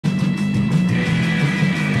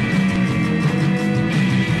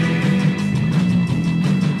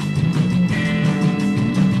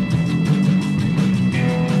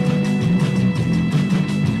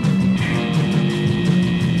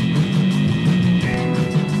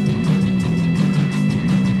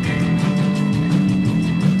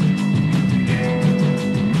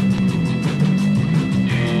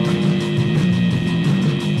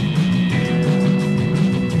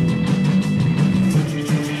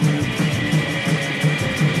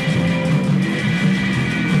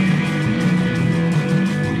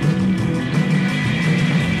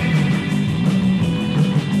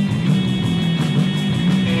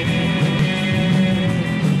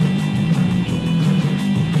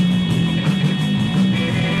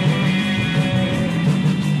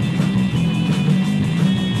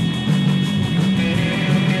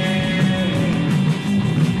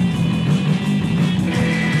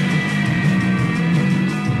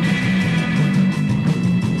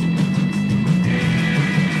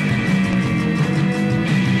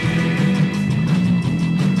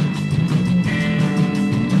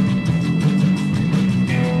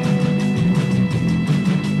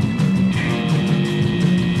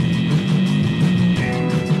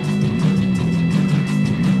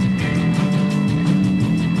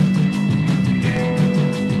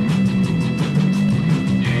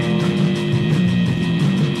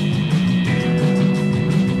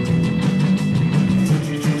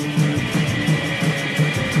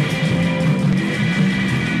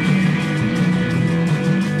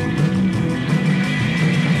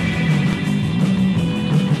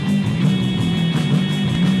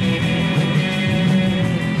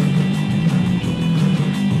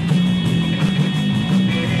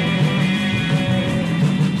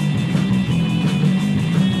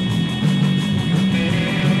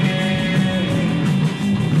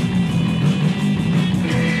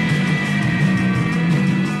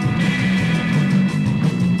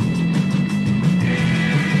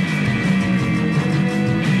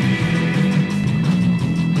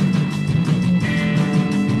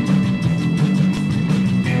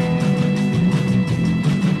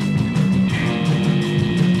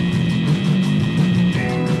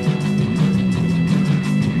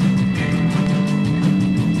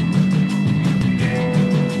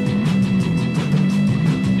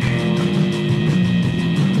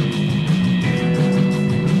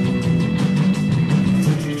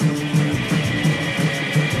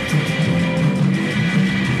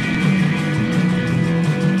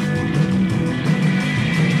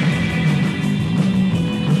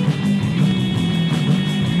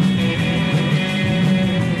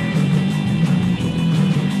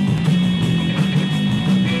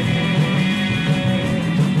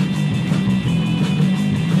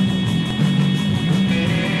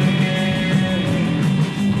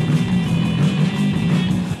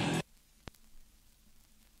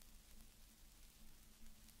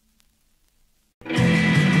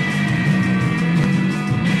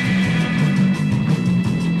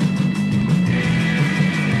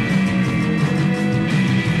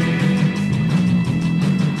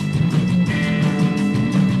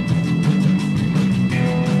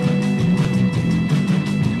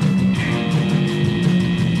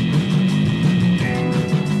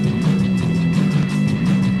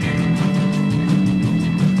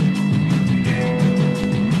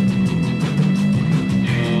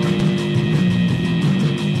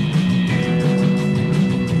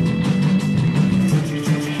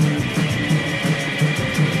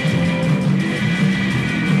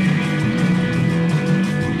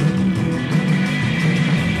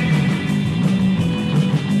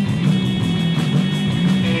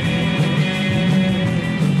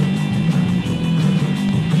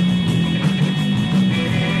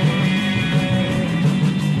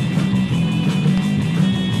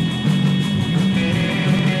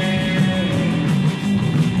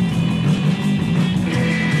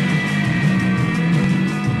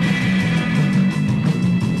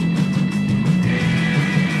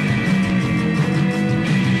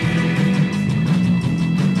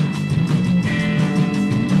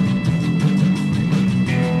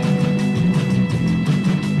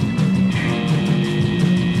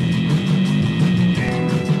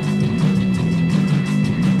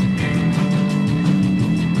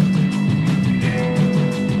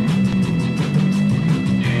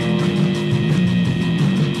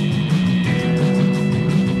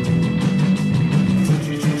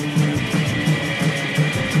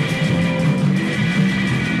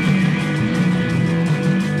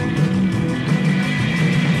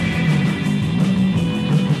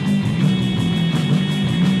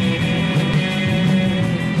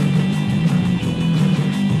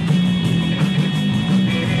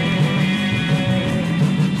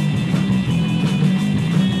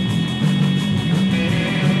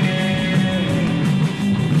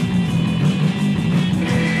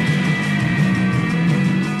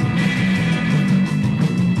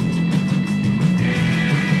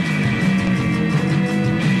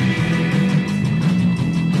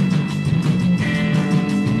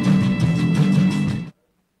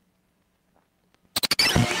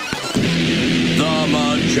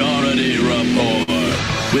Majority Report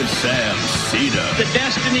with Sam Seder. The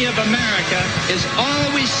destiny of America is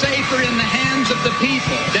always safer in the hands of the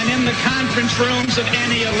people than in the conference rooms of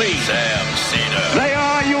any elite. Sam Seder. They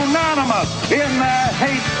are unanimous in their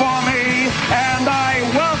hate for me, and I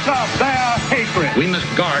welcome their hatred. We must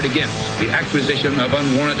guard against the acquisition of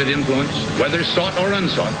unwarranted influence, whether sought or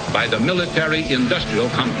unsought, by the military-industrial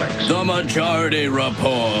complex. The Majority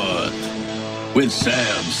Report with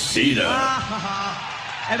Sam Seder.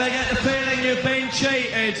 Ever get the feeling you've been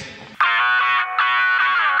cheated?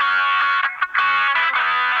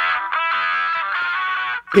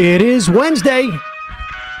 It is Wednesday,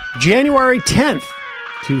 January 10th,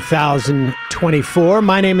 2024.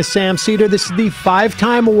 My name is Sam Seder. This is the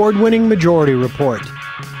five-time award-winning Majority Report.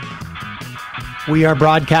 We are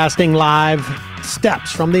broadcasting live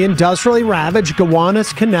steps from the industrially ravaged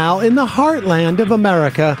Gowanus Canal in the heartland of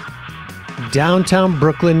America, downtown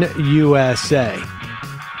Brooklyn, USA.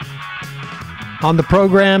 On the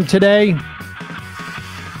program today,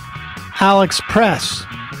 Alex Press,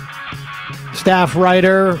 staff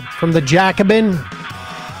writer from the Jacobin,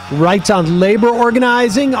 writes on labor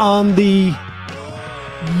organizing on the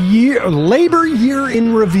labor year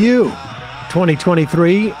in review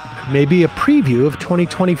 2023, maybe a preview of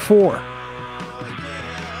 2024.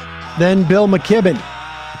 Then Bill McKibben,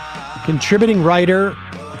 contributing writer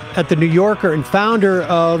at The New Yorker and founder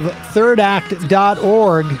of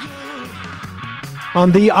thirdact.org,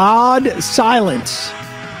 on the odd silence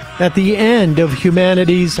at the end of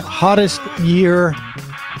humanity's hottest year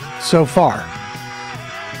so far.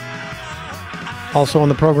 Also on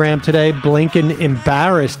the program today, Blinken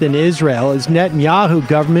embarrassed in Israel as Netanyahu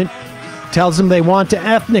government tells him they want to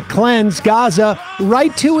ethnic cleanse Gaza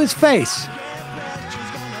right to his face.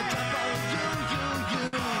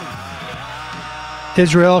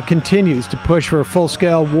 Israel continues to push for a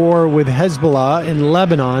full-scale war with Hezbollah in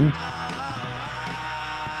Lebanon.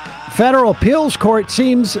 Federal appeals court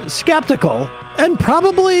seems skeptical, and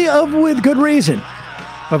probably with good reason,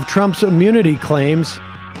 of Trump's immunity claims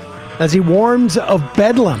as he warns of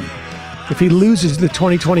bedlam if he loses the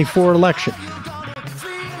 2024 election.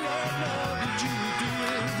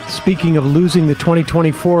 Speaking of losing the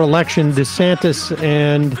 2024 election, DeSantis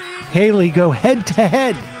and Haley go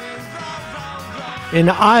head-to-head in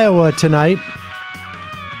Iowa tonight.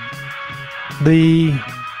 The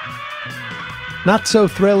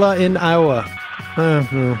not-so-thriller in Iowa.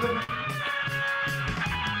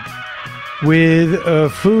 With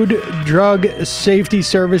Food, Drug Safety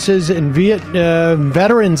Services and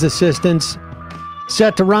Veterans Assistance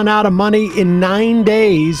set to run out of money in 9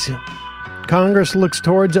 days, Congress looks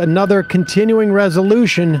towards another continuing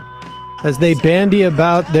resolution as they bandy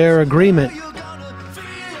about their agreement.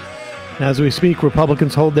 As we speak,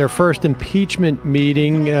 Republicans hold their first impeachment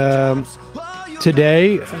meeting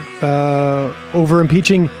today over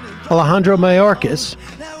impeaching Alejandro Mayorkas.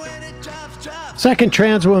 Second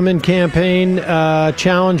trans woman campaign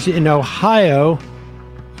challenged in Ohio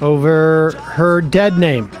over her dead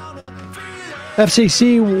name.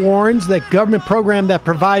 FCC warns that government program that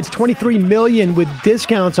provides $23 million with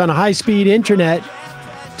discounts on high-speed internet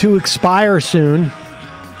to expire soon.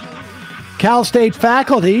 Cal State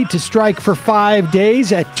faculty to strike for 5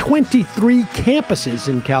 days at 23 campuses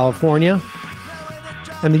in California.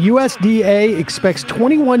 And the USDA expects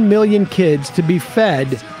 21 million kids to be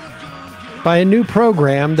fed by a new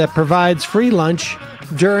program that provides free lunch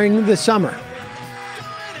during the summer.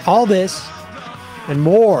 All this and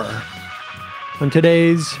more on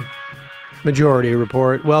today's Majority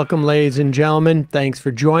Report. Welcome, ladies and gentlemen. Thanks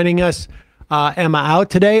for joining us. Emma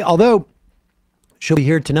out today, although she'll be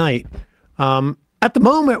here tonight. At the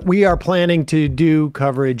moment, we are planning to do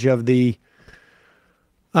coverage of the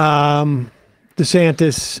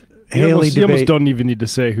DeSantis Haley debate. You almost don't even need to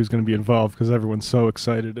say who's going to be involved because everyone's so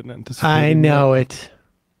excited and anticipating. I know it.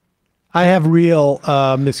 I have real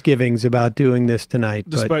misgivings about doing this tonight.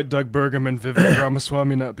 Despite Doug Burgum and Vivek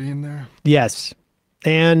Ramaswamy not being there. Yes.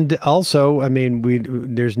 And also, I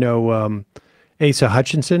mean, there's no Asa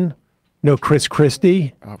Hutchinson, no Chris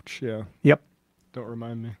Christie. Ouch, yeah. Yep. Don't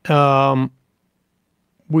remind me.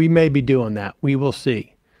 We may be doing that. We will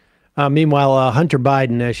see. Meanwhile, Hunter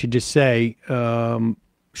Biden, I should just say,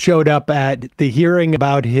 showed up at the hearing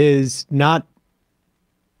about his not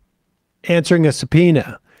answering a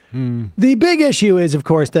subpoena. The big issue is, of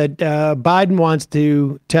course, that Biden wants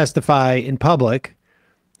to testify in public,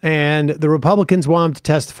 and the Republicans want him to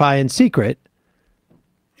testify in secret.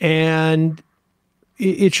 And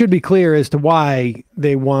it should be clear as to why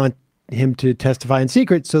they want him to testify in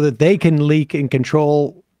secret, so that they can leak and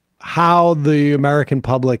control how the American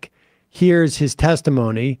public hears his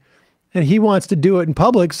testimony and he wants to do it in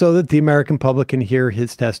public so that the American public can hear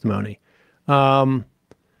his testimony. I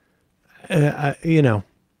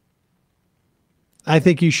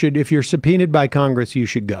think you should, if you're subpoenaed by Congress, you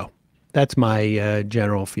should go. That's my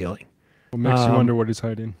general feeling. What makes you wonder what he's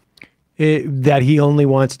hiding? That he only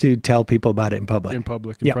wants to tell people about it in public. In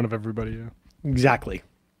public, in front of everybody, yeah. Exactly.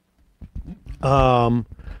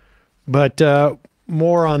 But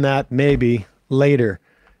more on that maybe later.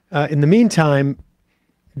 In the meantime,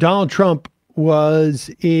 Donald Trump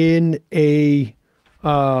was in a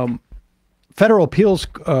federal appeals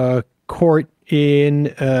court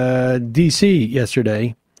in D.C.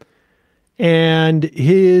 yesterday, and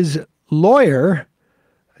his lawyer,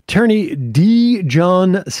 attorney D.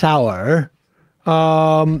 John Sauer,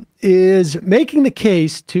 is making the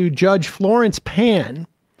case to Judge Florence Pan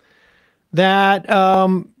that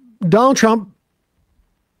Donald Trump,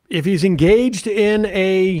 if he's engaged in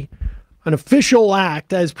an official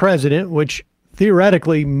act as president, which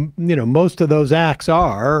theoretically, most of those acts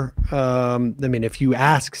are, if you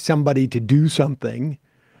ask somebody to do something,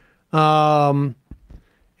 and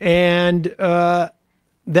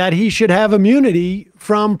that he should have immunity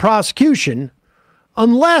from prosecution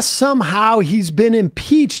unless somehow he's been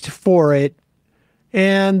impeached for it.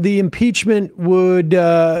 And the impeachment would,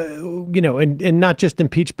 and not just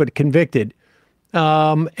impeached, but convicted.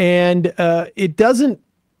 It doesn't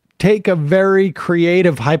take a very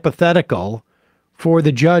creative hypothetical for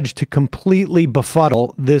the judge to completely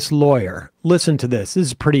befuddle this lawyer. Listen to this. This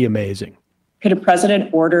is pretty amazing. Could a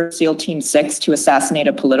president order SEAL Team 6 to assassinate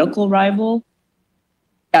a political rival?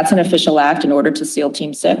 That's an official act in order to SEAL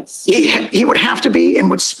Team 6? He would have to be and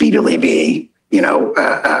would speedily be,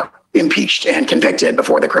 impeached and convicted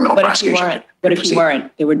before the criminal prosecution. What if he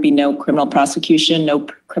weren't? There would be no criminal prosecution, no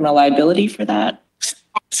criminal liability for that?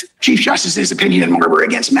 Chief Justice's opinion in Marbury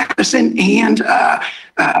against Madison and our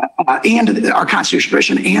constitutional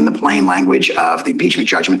tradition and the plain language of the impeachment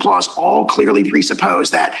judgment clause all clearly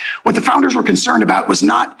presuppose that what the founders were concerned about was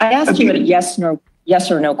not. I asked you a yes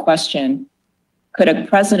or no question. Could a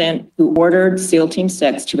president who ordered SEAL Team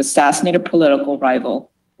 6 to assassinate a political rival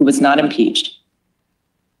who was not impeached,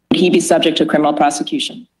 would he be subject to criminal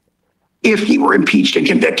prosecution? If he were impeached and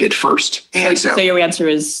convicted first. And so your answer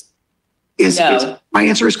is no. My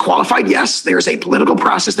answer is qualified yes. There's a political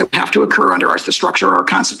process that would have to occur under the structure of our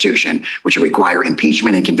Constitution, which would require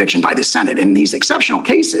impeachment and conviction by the Senate. In these exceptional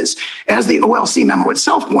cases, as the OLC memo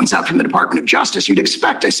itself points out from the Department of Justice, you'd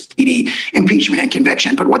expect a speedy impeachment and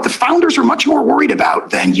conviction. But what the founders were much more worried about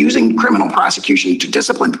than using criminal prosecution to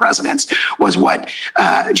discipline presidents was what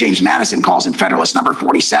James Madison calls in Federalist Number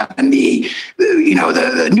 47, the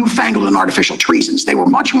newfangled and artificial treasons. They were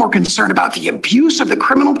much more concerned about the abuse of the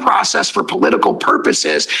criminal process for political purposes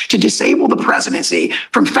to disable the presidency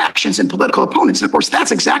from factions and political opponents. And of course,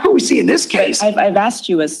 that's exactly what we see in this case. I've asked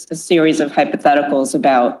you a series of hypotheticals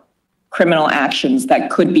about criminal actions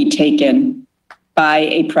that could be taken by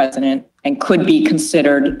a president and could be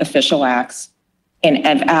considered official acts. And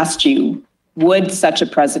I've asked you, would such a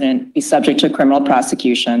president be subject to criminal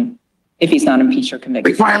prosecution if he's not impeached or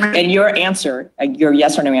convicted? And your answer, your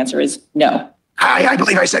yes or no answer is no. I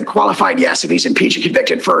believe I said qualified yes if he's impeached and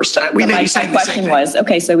convicted first. My question was,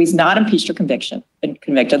 okay, so he's not impeached or convicted.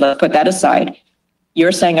 Let's put that aside.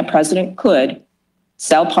 You're saying a president could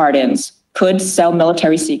sell pardons, could sell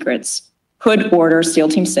military secrets, could order SEAL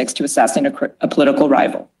Team 6 to assassinate a political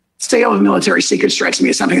rival. Sale of military secrets strikes me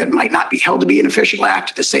as something that might not be held to be an official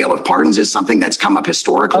act. The sale of pardons is something that's come up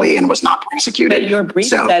historically and was not prosecuted. But your brief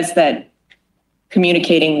says that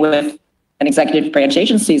communicating with an executive branch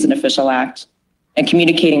agency is an official act. And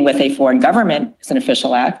communicating with a foreign government is an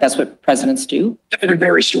official act. That's what presidents do. They're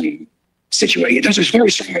very strong situated. Those are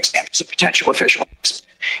very strong examples of potential official acts.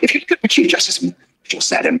 If you look at what Chief Justice Marshall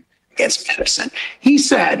said against Madison, he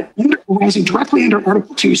said, arising directly under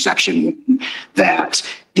Article 2, Section 1, that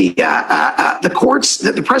the courts,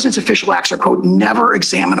 that the president's official acts are, quote, never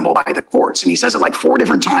examinable by the courts. And he says it like 4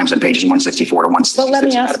 different times on pages 164 to 166. Well, let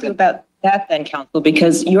me ask you about that then, counsel,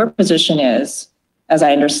 because your position is, as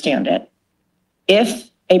I understand it, if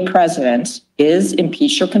a president is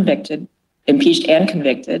impeached and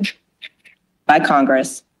convicted by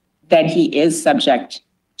Congress, then he is subject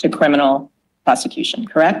to criminal prosecution,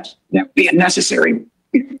 correct? That would be a necessary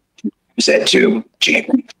set to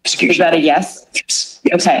Jacobin prosecution. Is that a yes? Yes.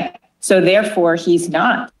 Okay. So therefore, he's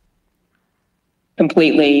not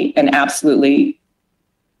completely and absolutely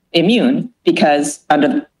immune, because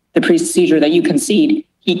under the procedure that you concede,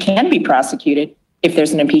 he can be prosecuted if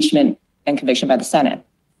there's an impeachment and conviction by the Senate.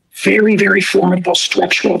 Very, very formidable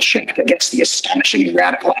structural check against the astonishingly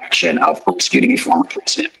radical action of prosecuting a former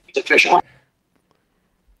president. Official.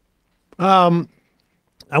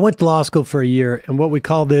 I went to law school for a year, and what we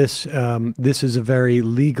call this, this is a very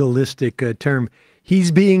legalistic term.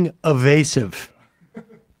 He's being evasive,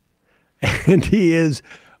 and he is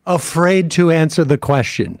afraid to answer the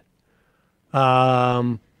question.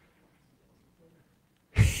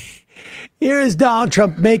 Here is Donald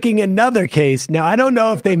Trump making another case. Now, I don't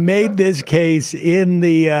know if they made this case in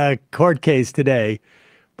the court case today,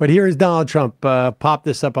 but here is Donald Trump. Pop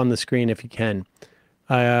this up on the screen if you can.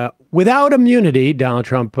 Without immunity, Donald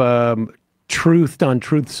Trump truthed on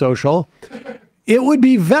Truth Social, it would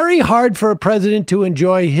be very hard for a president to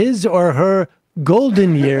enjoy his or her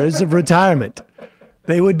golden years of retirement.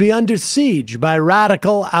 They would be under siege by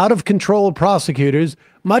radical, out-of-control prosecutors,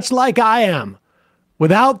 much like I am.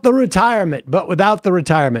 Without the retirement, but without the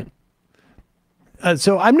retirement.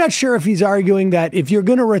 So I'm not sure if he's arguing that if you're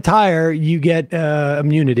going to retire, you get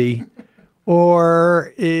immunity,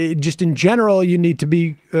 or just in general, you need to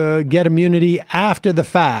be get immunity after the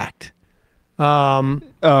fact.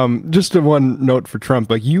 Just a one note for Trump: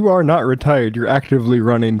 like, you are not retired; you're actively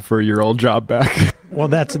running for your old job back. Well,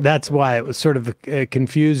 that's why it was sort of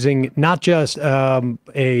confusing. Not just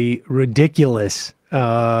a ridiculous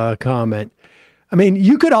comment. I mean,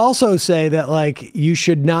 you could also say that, like, you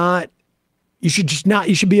should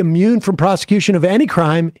be immune from prosecution of any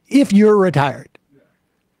crime if you're retired.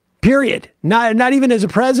 Period. Not even as a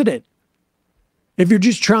president. If you're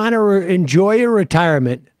just trying to enjoy your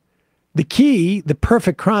retirement, the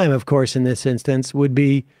perfect crime, of course, in this instance, would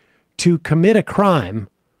be to commit a crime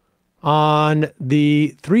on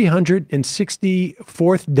the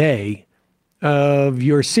 364th day of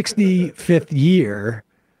your 65th year.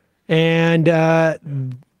 And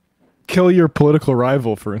kill your political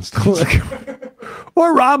rival, for instance.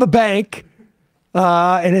 Or rob a bank.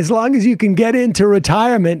 And as long as you can get into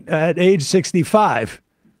retirement at age 65.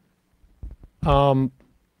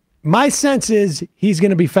 My sense is he's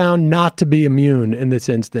going to be found not to be immune in this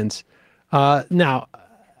instance. Now,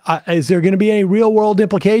 is there going to be any real world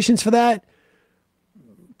implications for that?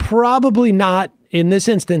 Probably not in this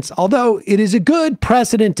instance, although it is a good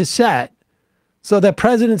precedent to set so that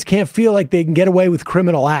presidents can't feel like they can get away with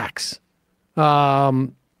criminal acts.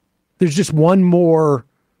 There's just one more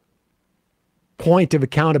point of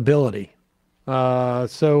accountability.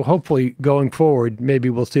 So hopefully going forward, maybe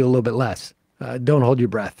we'll see a little bit less. Don't hold your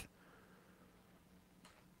breath.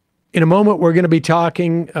 In a moment, we're going to be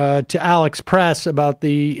talking to Alex Press about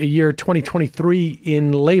the year 2023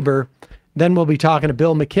 in labor. Then we'll be talking to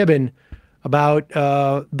Bill McKibben about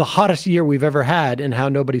the hottest year we've ever had and how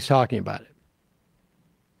nobody's talking about it.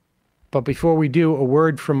 But before we do, a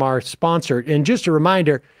word from our sponsor. And just a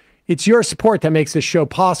reminder, it's your support that makes this show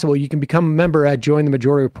possible. You can become a member at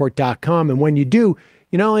jointhemajorityreport.com. And when you do,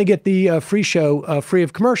 you not only get the free show free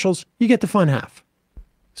of commercials, you get the fun half.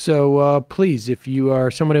 So please, if you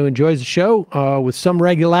are someone who enjoys the show with some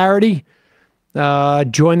regularity,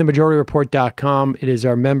 jointhemajorityreport.com. It is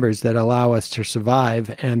our members that allow us to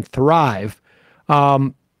survive and thrive.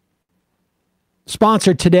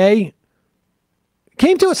 Sponsored today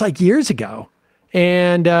came to us like years ago.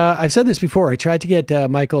 And I've said this before. I tried to get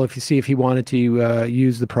Michael, if you see if he wanted to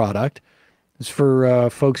use the product. It's for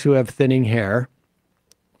folks who have thinning hair.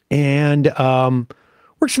 And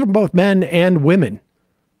works for both men and women.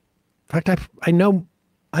 In fact, I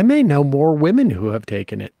may know more women who have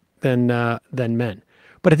taken it than men.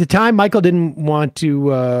 But at the time, Michael didn't want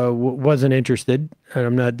to, wasn't interested.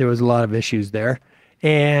 There was a lot of issues there.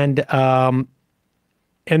 And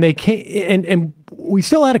they came, and we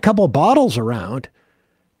still had a couple of bottles around.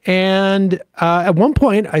 And at one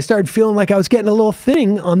point, I started feeling like I was getting a little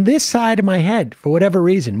thinning on this side of my head for whatever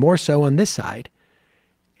reason, more so on this side.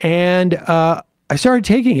 And I started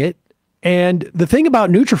taking it. And the thing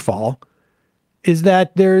about Nutrafol is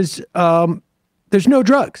that there's no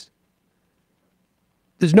drugs.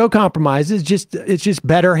 There's no compromises. It's just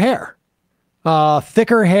better hair,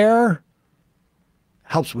 thicker hair.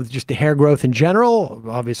 Helps with just the hair growth in general,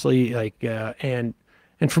 obviously. And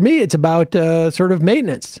for me, it's about sort of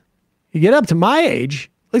maintenance. You get up to my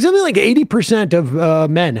age, like something like 80%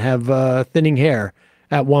 of men have thinning hair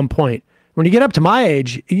at one point. When you get up to my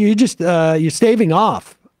age, you're staving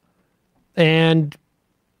off. And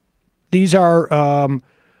these are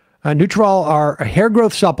Nutrafol are hair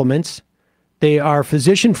growth supplements. They are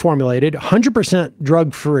physician formulated, 100%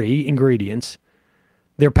 drug-free ingredients.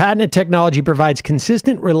 Their patented technology provides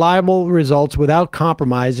consistent, reliable results without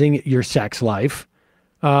compromising your sex life.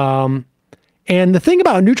 And the thing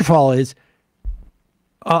about Nutrafol is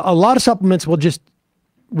a lot of supplements will just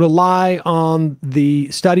rely on the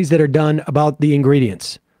studies that are done about the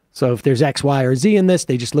ingredients. So if there's X, Y, or Z in this,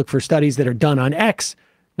 they just look for studies that are done on X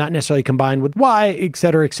not necessarily combined with Y, et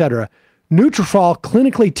cetera, et cetera. Nutrafol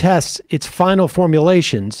clinically tests its final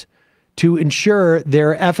formulations to ensure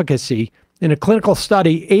their efficacy. In a clinical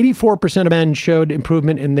study, 84% of men showed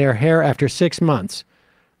improvement in their hair after 6 months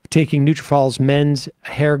of taking Nutrafol's men's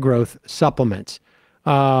hair growth supplements.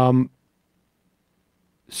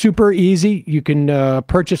 Super easy. You can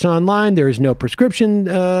purchase online. There is no prescription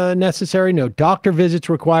necessary, no doctor visits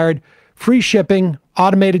required. Free shipping,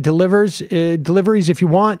 automated deliveries if you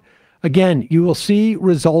want. Again, you will see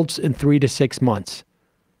results in 3 to 6 months.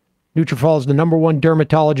 Nutrafol is the #1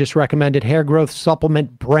 dermatologist recommended hair growth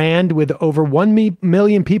supplement brand with over 1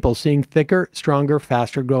 million people seeing thicker, stronger,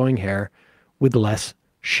 faster growing hair with less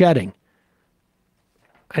shedding.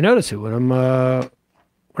 I notice it when I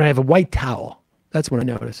have a white towel. That's when I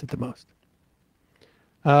notice it the most.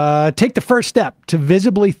 Take the first step to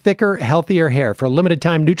visibly thicker, healthier hair. For a limited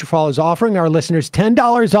time, Nutrafol is offering our listeners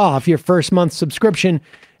 $10 off your first month subscription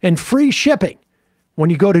and free shipping when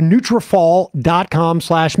you go to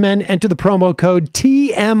Nutrafol.com/men. Enter the promo code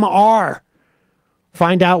TMR.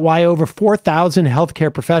 Find out why over 4,000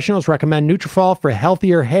 healthcare professionals recommend Nutrafol for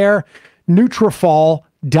healthier hair.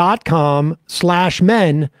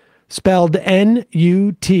 Nutrafol.com/men. Spelled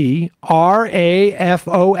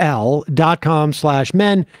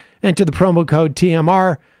Nutrafol.com/men. Enter the promo code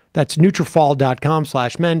TMR. That's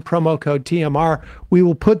Nutrafol.com/men. Promo code TMR. We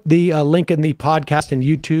will put the link in the podcast and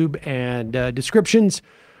YouTube and descriptions.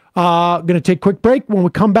 Going to take a quick break. When we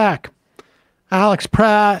come back, Alex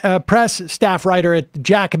Press, staff writer at the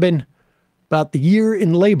Jacobin, about the year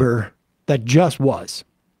in labor that just was.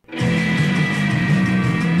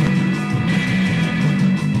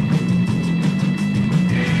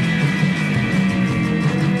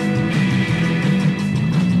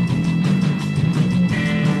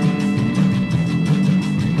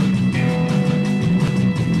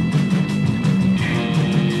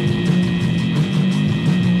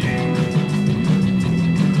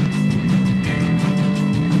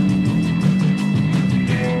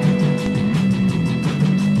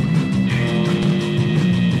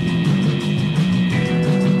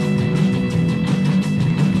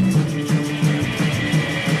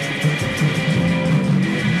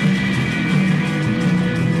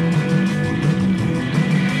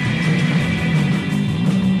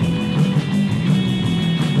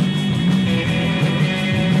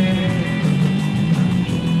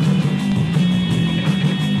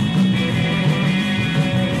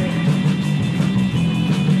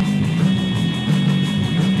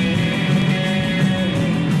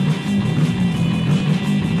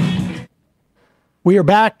 We are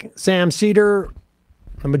back. Sam Seder,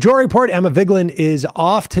 the Majority Report. Emma Vigeland is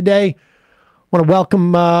off today. I want to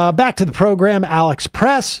welcome back to the program Alex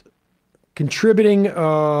Press, contributing,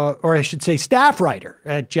 or I should say staff writer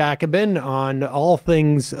at Jacobin on all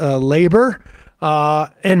things labor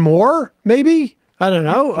and more, maybe. I don't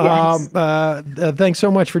know. Yes. Thanks so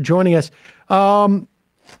much for joining us.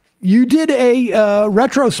 You did a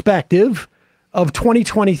retrospective of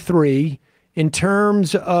 2023 in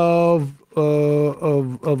terms of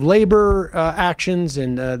labor actions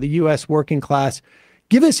and the U.S. working class.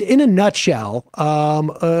 Give us, in a nutshell,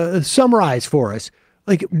 summarize for us,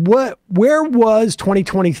 like where was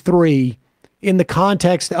 2023 in the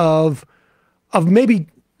context of maybe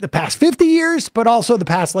the past 50 years, but also the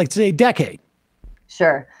past, like, say, decade?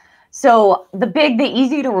 Sure. So the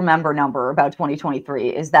easy to remember number about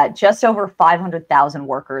 2023 is that just over 500,000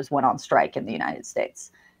 workers went on strike in the United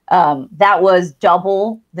States. That was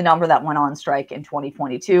double the number that went on strike in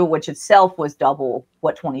 2022, which itself was double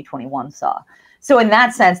what 2021 saw. So in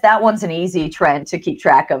that sense, that one's an easy trend to keep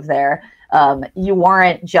track of there. You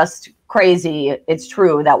weren't just crazy. It's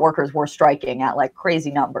true that workers were striking at like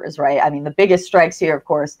crazy numbers, right? I mean, the biggest strikes here, of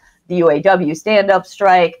course, the UAW stand-up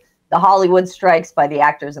strike, the Hollywood strikes by the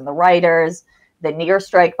actors and the writers, the near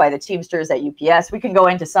strike by the Teamsters at UPS. We can go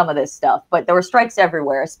into some of this stuff, but there were strikes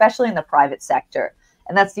everywhere, especially in the private sector.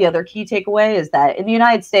 And that's the other key takeaway, is that in the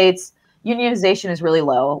United States, unionization is really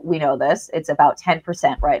low. We know this. It's about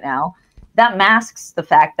 10% right now. That masks the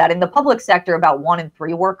fact that in the public sector, about 1 in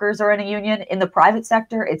 3 workers are in a union. In the private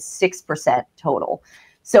sector, it's 6% total.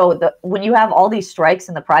 So when you have all these strikes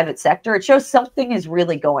in the private sector, it shows something is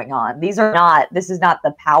really going on. This is not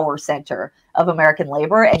the power center of American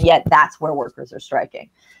labor, and yet that's where workers are striking.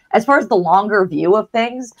 As far as the longer view of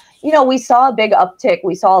things, we saw a big uptick.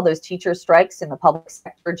 We saw those teacher strikes in the public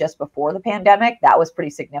sector just before the pandemic. That was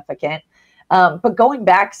pretty significant. But going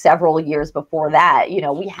back several years before that,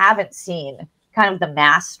 we haven't seen kind of the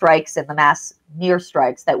mass strikes and the mass near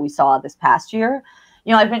strikes that we saw this past year.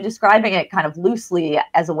 I've been describing it kind of loosely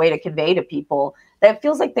as a way to convey to people that it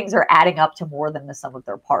feels like things are adding up to more than the sum of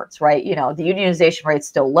their parts, right? The unionization rate's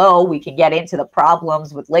still low. We can get into the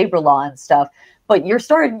problems with labor law and stuff, but you're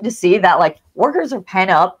starting to see that like workers are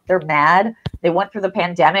pent up, they're mad. They went through the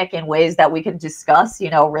pandemic in ways that we can discuss,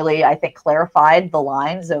 really, I think, clarified the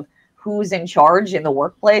lines of who's in charge in the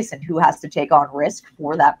workplace and who has to take on risk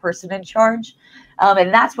for that person in charge.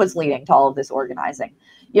 And that's what's leading to all of this organizing.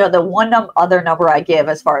 The one other number I give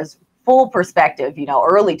as far as full perspective,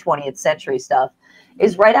 early 20th century stuff,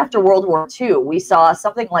 is right after World War II, we saw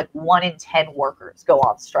something like 1 in 10 workers go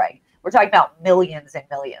on strike. We're talking about millions and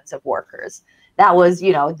millions of workers. That was,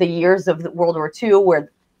 the years of World War II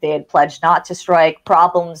where they had pledged not to strike.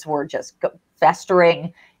 Problems were just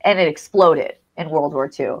festering, and it exploded in World War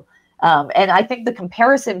II. And I think the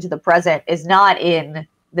comparison to the present is not in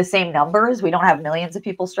the same numbers. We don't have millions of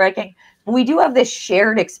people striking, but we do have this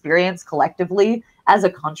shared experience collectively as a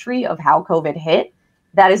country of how COVID hit.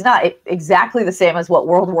 That is not exactly the same as what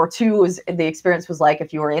World War II the experience was like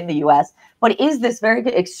if you were in the US, but is this very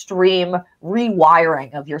extreme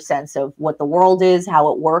rewiring of your sense of what the world is,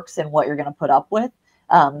 how it works, and what you're going to put up with.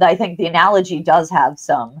 I think the analogy does have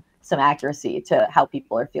some accuracy to how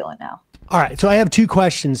people are feeling now. All right, so I have two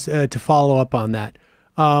questions to follow up on that.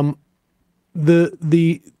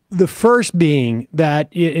 The first being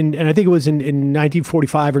that, and I think it was in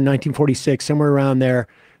 1945 or 1946, somewhere around there,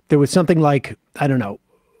 there was something like, I don't know,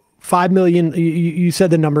 5 million. You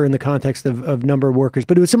said the number in the context of number of workers,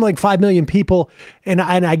 but it was something like 5 million people, and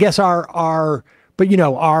I guess our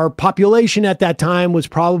population at that time was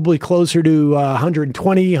probably closer to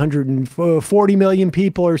 120, 140 million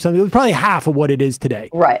people or something. It was probably half of what it is today.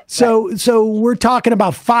 Right. So we're talking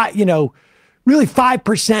about really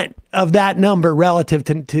 5% of that number relative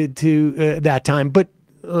to that time. But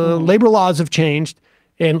labor laws have changed,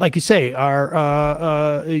 and like you say,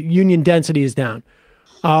 our union density is down.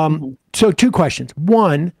 So two questions.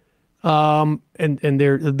 One, and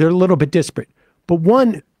they're a little bit disparate, but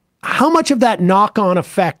one, how much of that knock-on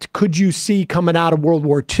effect could you see coming out of World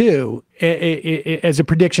War II as a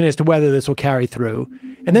prediction as to whether this will carry through?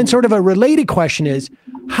 And then sort of a related question is,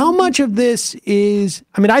 how much of this is,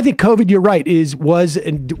 I think COVID, you're right, was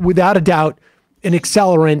without a doubt an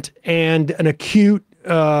accelerant and an acute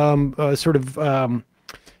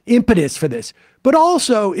impetus for this. But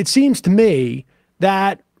also, it seems to me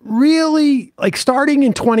that really, like starting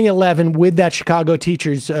in 2011 with that Chicago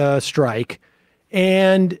teachers strike,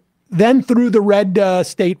 and then through the Red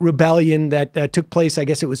State Rebellion that took place, I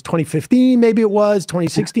guess it was 2015, maybe it was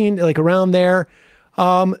 2016, like around there.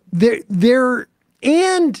 There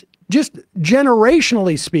and just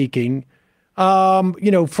generationally speaking,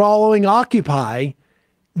 following Occupy,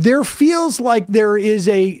 there feels like there is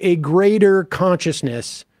a greater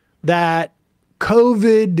consciousness that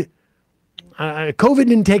COVID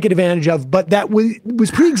didn't take advantage of, but that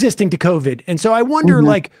was pre-existing to COVID. And so I wonder,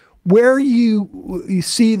 like, where you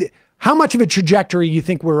see how much of a trajectory you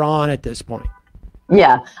think we're on at this point.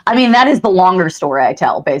 Yeah. That is the longer story I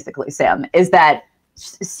tell, basically, Sam, is that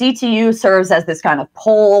CTU serves as this kind of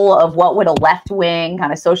pole of what would a left-wing,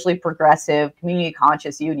 kind of socially progressive,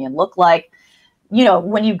 community-conscious union look like.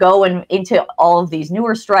 When you go into all of these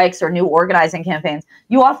newer strikes or new organizing campaigns,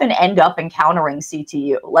 you often end up encountering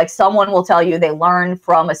CTU. Like someone will tell you they learned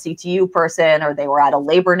from a CTU person, or they were at a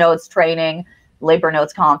labor notes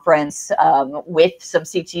conference with some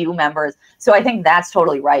CTU members. So I think that's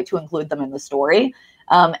totally right to include them in the story.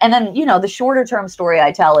 And then, the shorter term story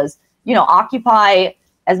I tell is, Occupy,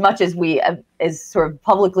 as much as we is sort of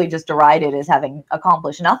publicly just derided as having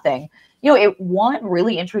accomplished nothing, it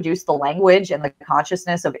really introduced the language and the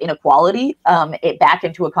consciousness of inequality it back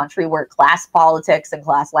into a country where class politics and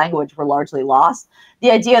class language were largely lost. The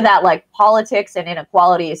idea that like politics and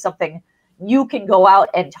inequality is something you can go out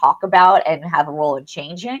and talk about and have a role in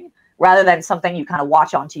changing, rather than something you kind of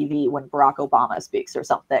watch on TV when Barack Obama speaks or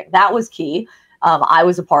something. That was key. I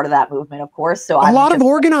was a part of that movement, of course. So a lot of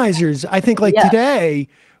organizers, I think, today,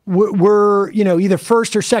 were either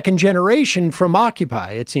first or second generation from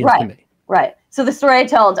Occupy. It seems to me. Right. So the story I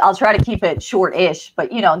tell, I'll try to keep it short-ish, but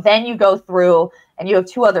then you go through and you have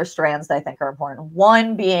two other strands that I think are important.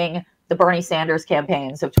 One being the Bernie Sanders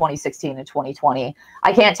campaigns of 2016 and 2020.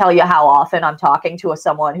 I can't tell you how often I'm talking to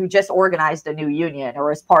someone who just organized a new union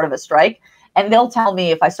or is part of a strike, and they'll tell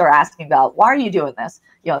me, if I start asking about, why are you doing this?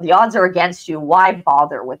 The odds are against you. Why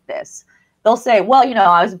bother with this? They'll say, well,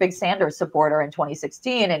 I was a big Sanders supporter in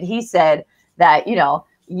 2016, and he said that,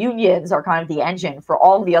 unions are kind of the engine for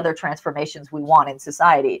all the other transformations we want in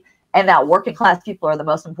society, and that working class people are the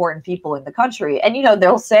most important people in the country. And,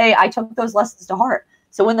 they'll say, I took those lessons to heart.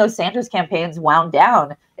 So when those Sanders campaigns wound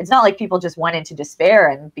down, it's not like people just went into despair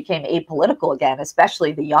and became apolitical again,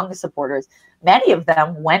 especially the young supporters. Many of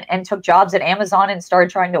them went and took jobs at Amazon and started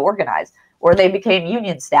trying to organize, or they became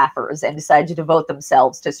union staffers and decided to devote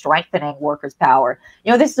themselves to strengthening workers' power.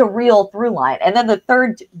 This is a real through line. And then the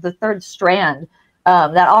third strand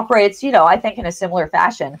that operates, I think in a similar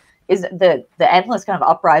fashion, is the endless kind of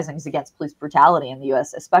uprisings against police brutality in the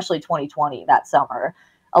U.S., especially 2020, that summer.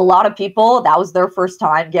 A lot of people, that was their first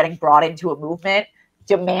time getting brought into a movement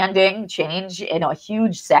demanding change in a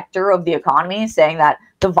huge sector of the economy, saying that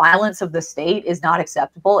the violence of the state is not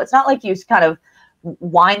acceptable. It's not like you kind of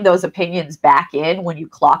wind those opinions back in when you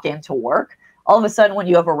clock into work. All of a sudden, when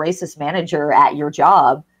you have a racist manager at your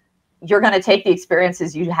job, you're going to take the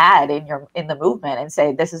experiences you had in the movement and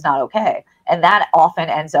say, this is not okay. And that often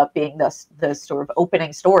ends up being the sort of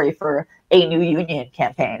opening story for a new union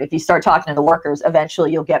campaign. If you start talking to the workers,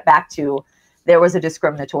 eventually you'll get back to, there was a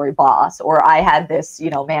discriminatory boss, or I had this,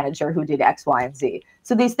 manager who did X, Y, and Z.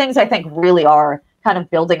 So these things I think really are kind of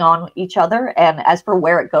building on each other. And as for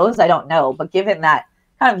where it goes, I don't know. But given that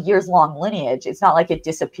kind of years-long lineage, it's not like it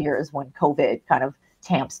disappears when COVID kind of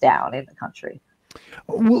tamps down in the country.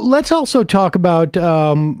 Well, let's also talk about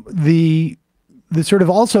the sort of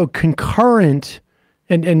also concurrent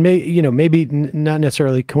and maybe not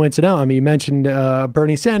necessarily coincidental. I mean, you mentioned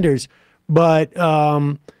Bernie Sanders, but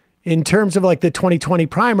in terms of like the 2020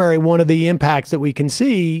 primary, one of the impacts that we can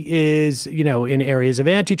see is, in areas of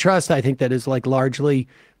antitrust. I think that has like largely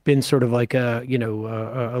been sort of like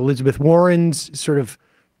Elizabeth Warren's sort of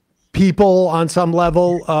people on some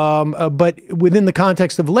level, but within the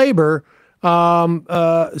context of labor.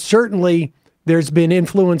 Certainly there's been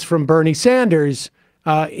influence from Bernie Sanders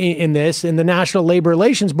in this, and the National Labor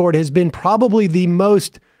Relations Board has been probably the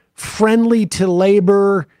most friendly to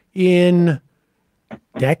labor in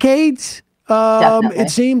decades. It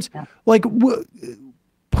seems like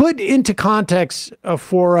put into context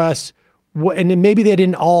for us, and maybe they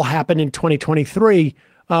didn't all happen in 2023,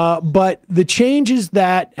 but the changes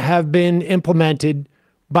that have been implemented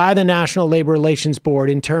by the National Labor Relations Board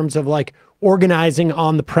in terms of like organizing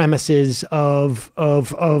on the premises of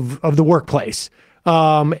the workplace.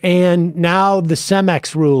 And now the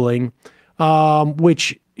CEMEX ruling,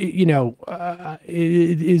 which,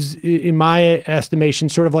 is in my estimation,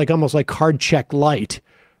 sort of like almost like card check light.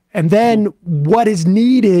 And then what is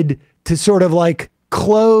needed to sort of like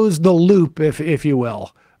close the loop, if you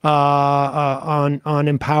will, on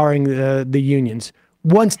empowering the unions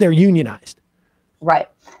once they're unionized. Right.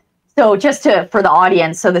 So just for the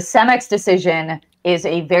audience, so the CEMEX decision is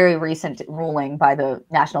a very recent ruling by the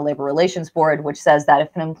National Labor Relations Board, which says that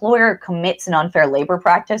if an employer commits an unfair labor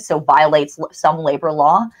practice, so violates some labor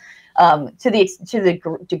law, to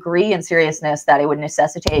the degree and seriousness that it would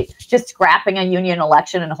necessitate just scrapping a union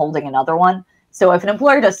election and holding another one. So if an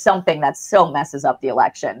employer does something that so messes up the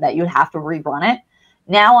election that you'd have to rerun it,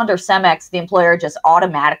 now under CEMEX, the employer just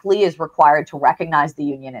automatically is required to recognize the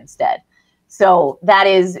union instead. So that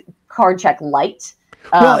is card check light.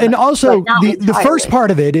 Well, and also the first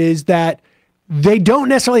part of it is that they don't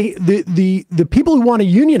necessarily, the people who want to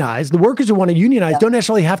unionize, the workers who want to unionize, don't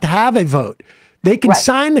necessarily have to have a vote. They can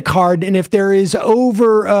sign the card, and if there is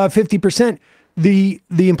over 50%, the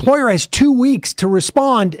employer has 2 weeks to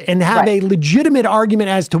respond and have a legitimate argument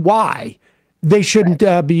as to why they shouldn't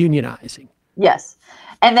be unionizing. Yes.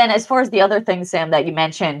 And then as far as the other things, Sam, that you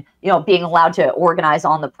mentioned, being allowed to organize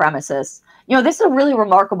on the premises, this is a really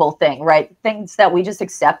remarkable thing, right? Things that we just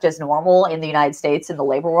accept as normal in the United States, in the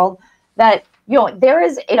labor world, that,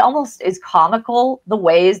 it almost is comical the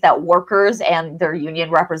ways that workers and their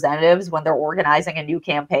union representatives, when they're organizing a new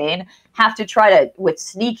campaign, have to try to, with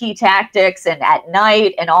sneaky tactics and at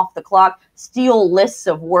night and off the clock, steal lists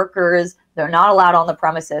of workers. They're not allowed on the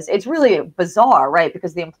premises. It's really bizarre, right?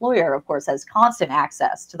 Because the employer, of course, has constant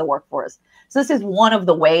access to the workforce. So this is one of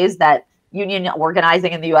the ways that union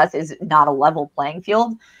organizing in the U.S. is not a level playing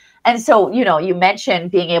field. And so, you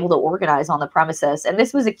mentioned being able to organize on the premises, and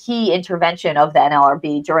this was a key intervention of the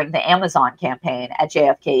NLRB during the Amazon campaign at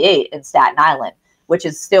JFK 8 in Staten Island, which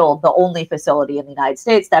is still the only facility in the United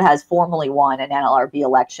States that has formally won an NLRB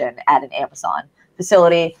election at an Amazon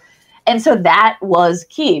facility. And so that was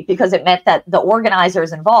key because it meant that the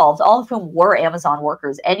organizers involved, all of whom were Amazon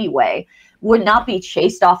workers anyway, would not be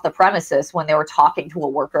chased off the premises when they were talking to a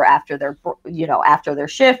worker after their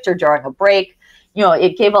shift or during a break.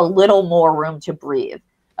 It gave a little more room to breathe.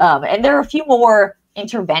 And there are a few more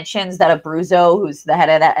interventions that Abruzzo, who's the head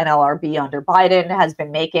of the NLRB under Biden, has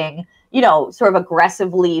been making, sort of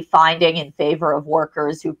aggressively finding in favor of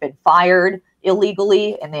workers who've been fired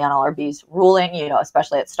illegally in the NLRB's ruling,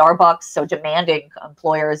 especially at Starbucks. So demanding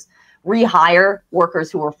employers rehire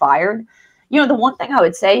workers who were fired. The one thing I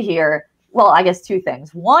would say here, well, I guess two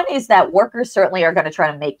things. One is that workers certainly are going to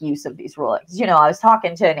try to make use of these rulings. I was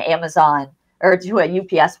talking to an Amazon or to a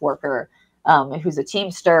UPS worker who's a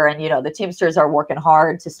Teamster, and the Teamsters are working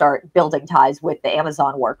hard to start building ties with the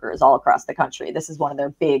Amazon workers all across the country. This is one of their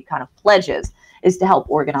big kind of pledges, is to help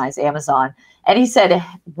organize Amazon. And he said,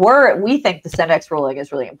 we think the Sendex ruling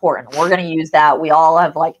is really important. We're going to use that. We all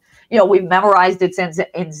have we've memorized its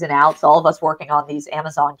ins and outs, all of us working on these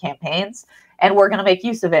Amazon campaigns, and we're going to make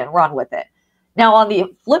use of it and run with it. Now, on the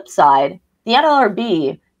flip side, the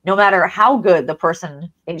NLRB, no matter how good the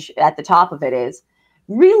person at the top of it is,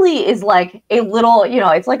 really is like a little,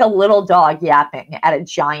 it's like a little dog yapping at a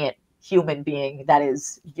giant human being that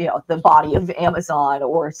is, the body of Amazon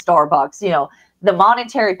or Starbucks. The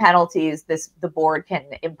monetary penalties the board can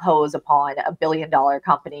impose upon a $1 billion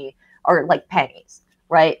company are like pennies,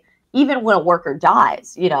 right? Even when a worker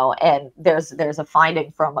dies, and there's a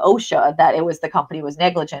finding from OSHA that the company was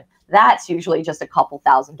negligent, that's usually just a couple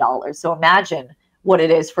 $1,000s. So imagine what it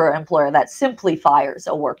is for an employer that simply fires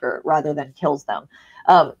a worker rather than kills them.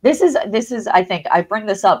 This is, I think, I bring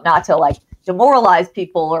this up not to demoralize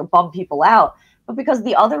people or bum people out, but because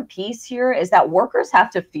the other piece here is that workers have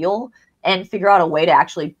to feel and figure out a way to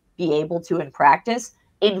actually be able to, in practice,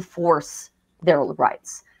 enforce their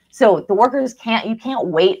rights. So the workers you can't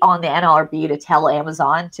wait on the NLRB to tell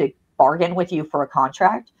Amazon to bargain with you for a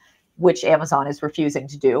contract, which Amazon is refusing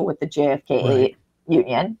to do with the JFK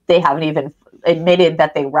union. They haven't even admitted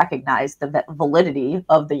that they recognize the validity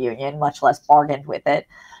of the union, much less bargained with it.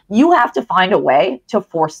 You have to find a way to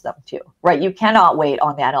force them to, right? You cannot wait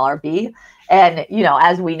on the NLRB. And,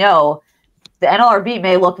 as we know, the NLRB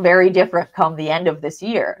may look very different come the end of this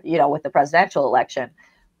year, with the presidential election,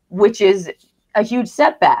 which is a huge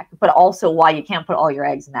setback, but also why you can't put all your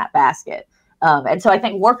eggs in that basket. And so I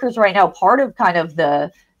think workers right now, part of kind of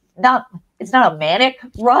it's not a manic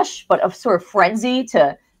rush, but a sort of frenzy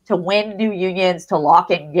to win new unions, to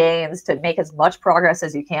lock in gains, to make as much progress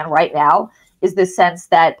as you can right now, is this sense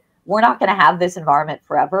that we're not going to have this environment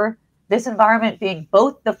forever. This environment being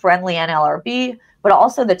both the friendly NLRB, but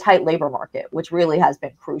also the tight labor market, which really has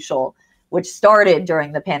been crucial, which started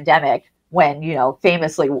during the pandemic when,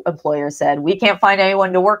 famously employers said, we can't find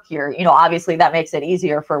anyone to work here. Obviously that makes it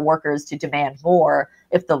easier for workers to demand more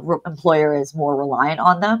if the employer is more reliant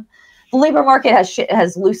on them. The labor market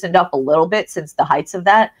has loosened up a little bit since the heights of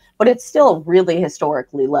that, but it's still really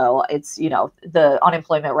historically low. It's, the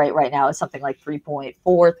unemployment rate right now is something like 3.4,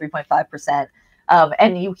 3.5%.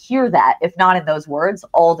 And you hear that, if not in those words,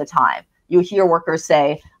 all the time. You hear workers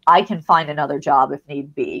say, I can find another job if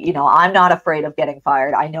need be. I'm not afraid of getting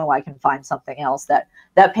fired. I know I can find something else that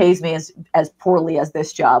pays me as poorly as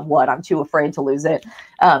this job would. I'm too afraid to lose it.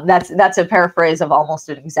 That's a paraphrase of almost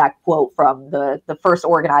an exact quote from the first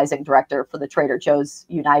organizing director for the Trader Joe's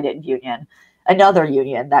United Union, another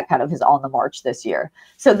union that kind of is on the march this year.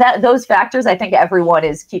 So those factors, I think everyone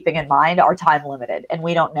is keeping in mind, are time limited, and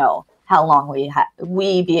we don't know how long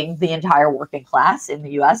we being the entire working class in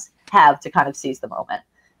the U.S. have to kind of seize the moment.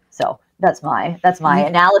 So that's my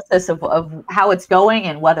analysis of how it's going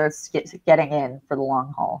and whether it's getting in for the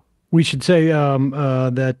long haul. We should say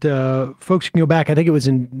that folks can go back. I think it was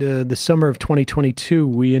in the summer of 2022.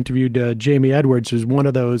 We interviewed Jamie Edwards, who's one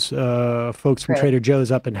of those folks from Trader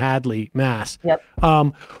Joe's up in Hadley, Mass. Yep.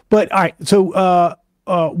 But all right, so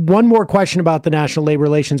one more question about the National Labor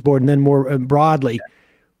Relations Board, and then more broadly. Yeah.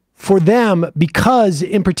 For them, because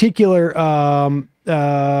in particular,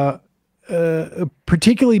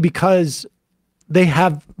 particularly because they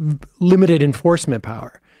have limited enforcement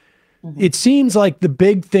power. Mm-hmm. It seems like the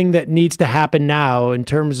big thing that needs to happen now in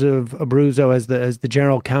terms of Abruzzo as the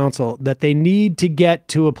general counsel, that they need to get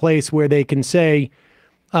to a place where they can say,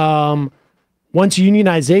 once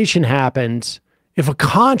unionization happens, if a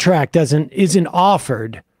contract isn't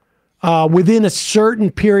offered within a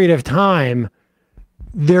certain period of time,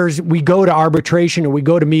 we go to arbitration or we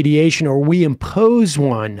go to mediation or we impose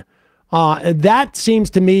one. That seems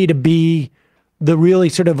to me to be the really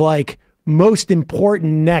sort of like most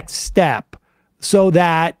important next step, so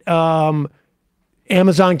that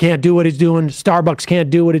Amazon can't do what it's doing, Starbucks can't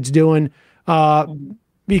do what it's doing,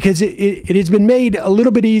 because it has been made a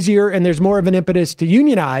little bit easier and there's more of an impetus to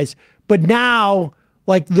unionize. But now,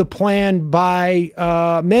 like, the plan by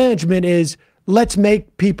management is, let's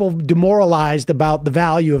make people demoralized about the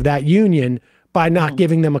value of that union by not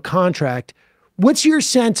giving them a contract. What's your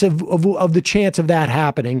sense of the chance of that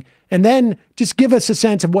happening? And then just give us a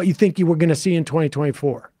sense of what you think you were going to see in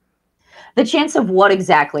 2024. The chance of what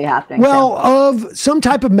exactly happening? Well, Sam? of some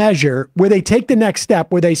type of measure where they take the next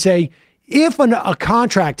step, where they say, if a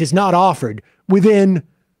contract is not offered within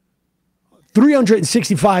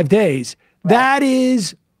 365 days, that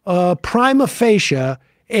is prima facie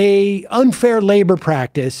a unfair labor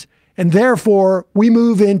practice, and therefore we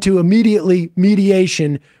move into immediately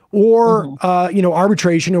mediation or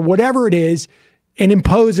arbitration or whatever it is, and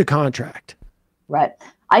impose a contract. Right.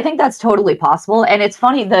 I think that's totally possible. And it's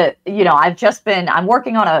funny that, I'm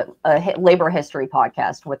working on a labor history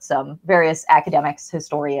podcast with some various academics,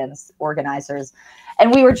 historians, organizers.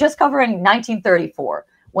 And we were just covering 1934,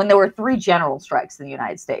 when there were 3 general strikes in the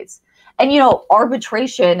United States. And,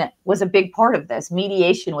 arbitration was a big part of this.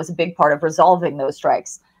 Mediation was a big part of resolving those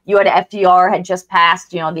strikes. You had FDR had just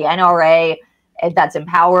passed, the NRA, that's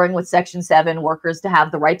empowering with Section 7 workers to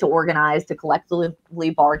have the right to organize, to collectively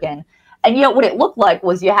bargain. And yet what it looked like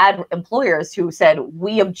was you had employers who said,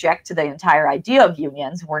 we object to the entire idea of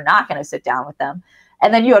unions. We're not going to sit down with them.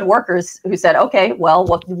 And then you had workers who said, okay, well,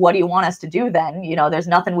 what do you want us to do then? There's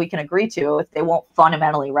nothing we can agree to if they won't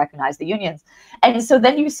fundamentally recognize the unions. And so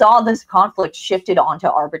then you saw this conflict shifted onto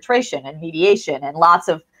arbitration and mediation, and lots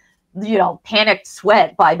of, panicked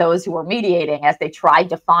sweat by those who were mediating as they tried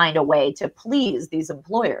to find a way to please these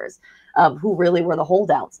employers who really were the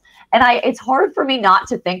holdouts. And it's hard for me not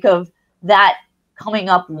to think of that coming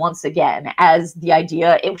up once again as the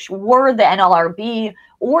idea, if were the NLRB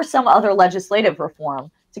or some other legislative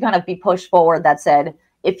reform to kind of be pushed forward that said,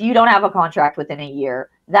 if you don't have a contract within a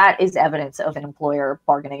year, that is evidence of an employer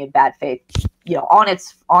bargaining in bad faith, on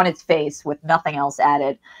its face with nothing else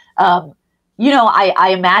added. I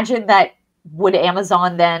imagine that would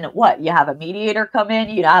Amazon then, you have a mediator come in,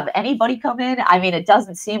 you have anybody come in? I mean, it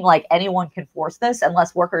doesn't seem like anyone can force this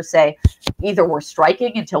unless workers say either we're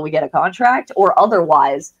striking until we get a contract, or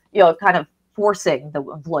otherwise, kind of forcing the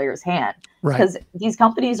employer's hand. Right. Because these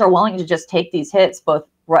companies are willing to just take these hits both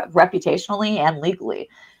reputationally and legally.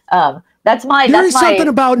 There's something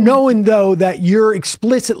about knowing, though, that you're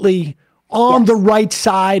explicitly on the right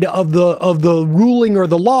side of the ruling or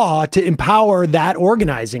the law to empower that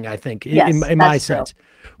organizing, I think, in my sense.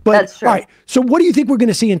 But that's true. All right, so what do you think we're going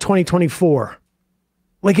to see in 2024?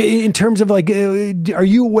 Like, in terms of, are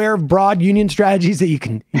you aware of broad union strategies that you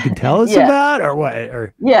can tell us about, or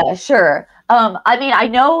what? Yeah, sure. I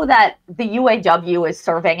know that the UAW is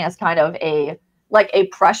serving as kind of a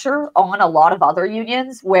pressure on a lot of other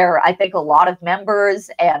unions, where I think a lot of members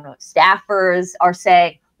and staffers are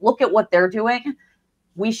saying, look at what they're doing.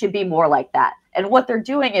 We should be more like that. And what they're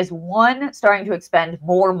doing is, one, starting to expend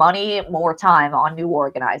more money, more time on new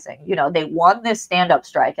organizing. They won this stand-up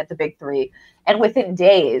strike at the Big Three, and within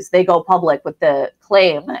days they go public with the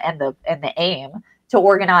claim and the aim to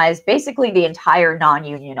organize basically the entire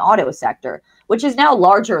non-union auto sector, which is now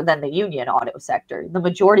larger than the union auto sector. The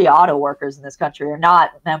majority of auto workers in this country are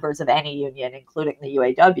not members of any union, including the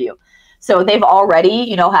UAW. So they've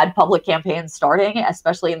already, had public campaigns starting,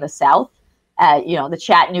 especially in the South. The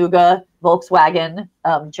Chattanooga Volkswagen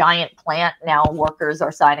giant plant, now workers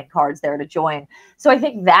are signing cards there to join. So I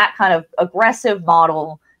think that kind of aggressive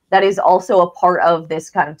model that is also a part of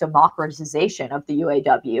this kind of democratization of the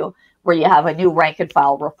UAW, where you have a new rank and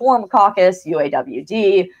file reform caucus,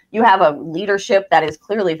 UAWD, you have a leadership that is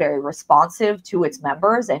clearly very responsive to its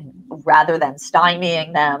members, and rather than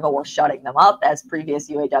stymieing them or shutting them up as previous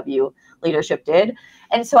UAW leadership did.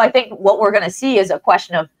 And so I think what we're going to see is a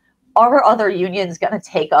question of, are other unions going to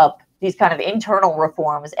take up these kind of internal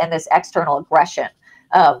reforms and this external aggression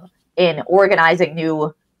in organizing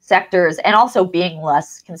new sectors, and also being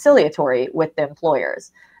less conciliatory with the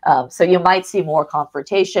employers? So you might see more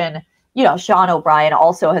confrontation. Sean O'Brien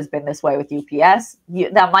also has been this way with UPS.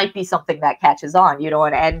 That might be something that catches on,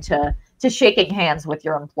 an end to shaking hands with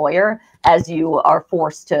your employer as you are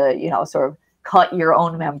forced to, sort of cut your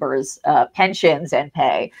own members' pensions and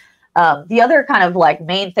pay. The other kind of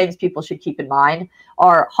main things people should keep in mind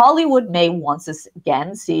are Hollywood may once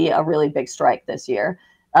again see a really big strike this year.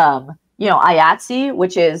 IATSE,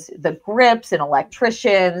 which is the grips and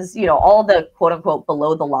electricians, all the quote unquote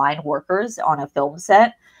below the line workers on a film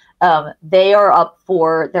set. They are up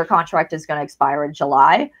for, their contract is going to expire in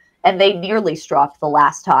July, and they nearly struck the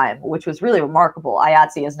last time, which was really remarkable.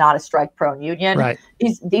 IATSE is not a strike prone union. Right.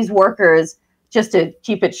 These workers, just to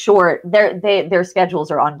keep it short, their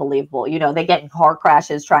schedules are unbelievable. They get in car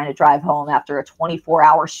crashes trying to drive home after a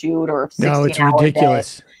 24-hour shoot or 16-hour No, it's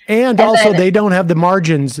ridiculous. Day. And also, they don't have the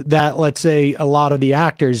margins that, let's say, a lot of the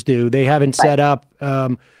actors do. They haven't set up.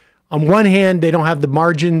 On one hand, they don't have the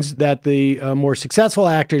margins that the more successful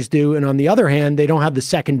actors do, and on the other hand, they don't have the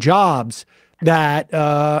second jobs that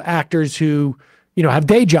actors who have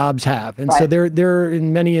day jobs have. And so they're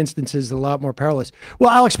in many instances a lot more perilous. Well,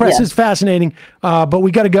 Alex Press is fascinating, but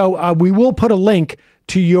we got to go. We will put a link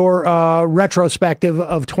to your retrospective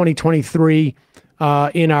of 2023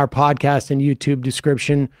 in our podcast and YouTube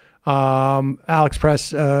description. Alex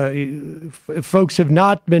Press, if folks have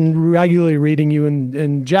not been regularly reading you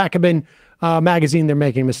in Jacobin magazine, they're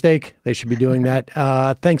making a mistake. They should be doing that.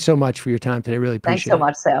 Thanks so much for your time today. Really appreciate it.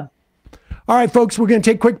 Thanks so much, Sam. All right, folks, we're going to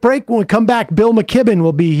take a quick break. When we come back, Bill McKibben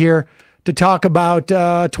will be here to talk about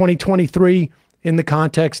 2023 in the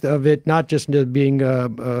context of it, not just being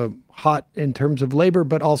hot in terms of labor,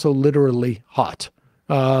 but also literally hot,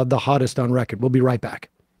 the hottest on record. We'll be right back.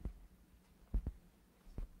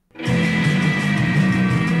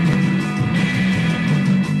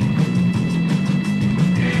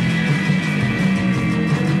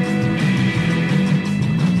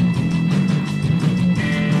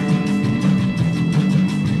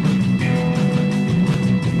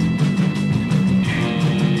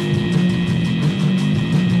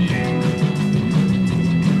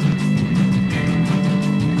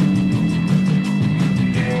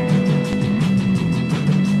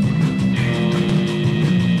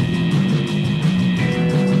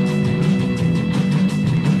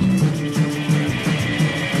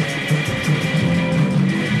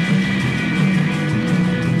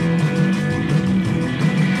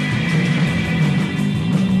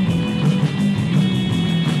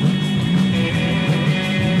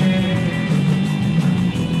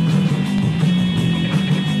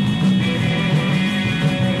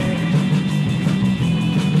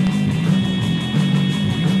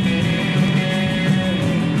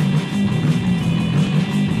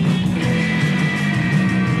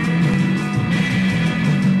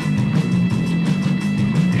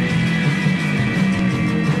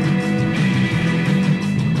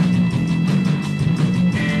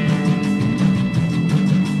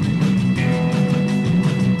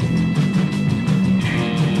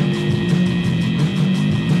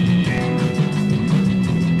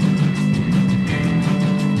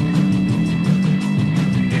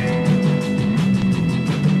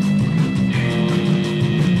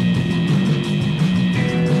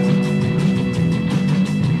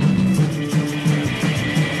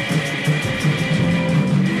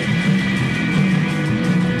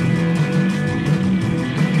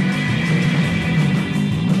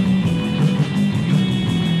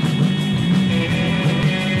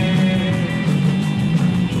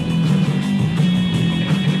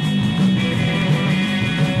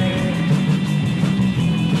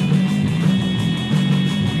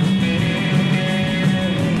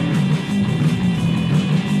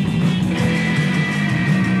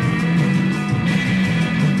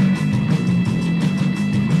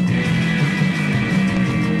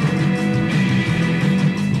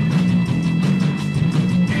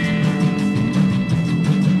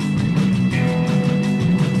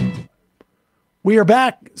 We are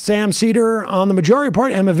back. Sam Seder on the Majority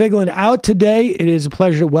Report. Emma Vigeland out today. It is a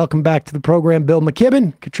pleasure to welcome back to the program Bill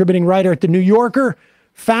McKibben, contributing writer at The New Yorker,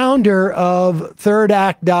 founder of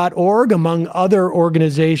thirdact.org, among other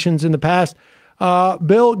organizations in the past.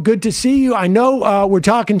 Bill, good to see you. I know we're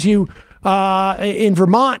talking to you in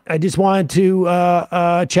Vermont. I just wanted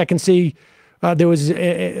to check and see. There was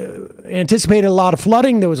anticipated a lot of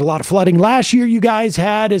flooding. There was a lot of flooding last year you guys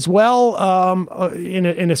had as well in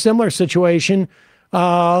a similar situation.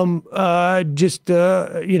 I'm glad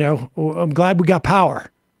we got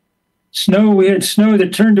power. We had snow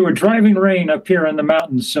that turned to a driving rain up here in the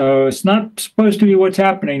mountains. So it's not supposed to be what's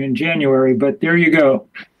happening in January, but there you go.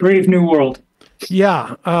 Brave new world.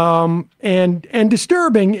 Yeah. And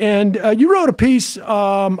disturbing. And you wrote a piece,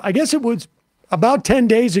 I guess it was about 10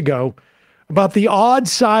 days ago, about the odd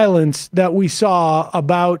silence that we saw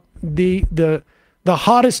about the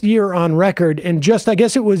hottest year on record. And I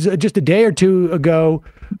guess it was just a day or two ago,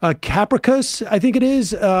 Capricus, I think it is,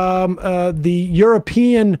 the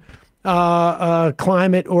European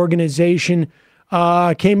climate organization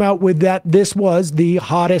came out with that this was the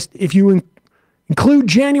hottest, if you include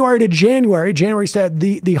January to January, January said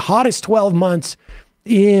the hottest 12 months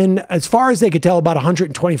in, as far as they could tell, about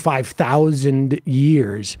 125,000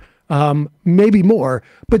 years. Maybe more,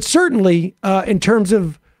 but certainly in terms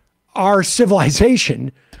of our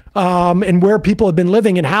civilization and where people have been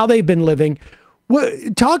living and how they've been living.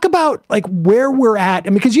 Talk about like where we're at. I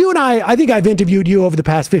mean, because you and I think I've interviewed you over the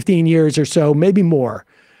past 15 years or so, maybe more,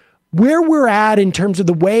 where we're at in terms of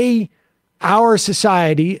the way our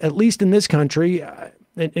society, at least in this country,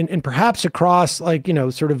 and perhaps across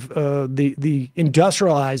the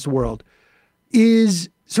industrialized world, is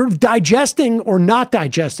sort of digesting or not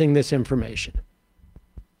digesting this information.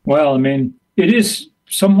 Well, I mean, it is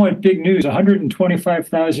somewhat big news.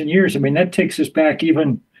 125,000 years. I mean, that takes us back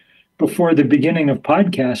even before the beginning of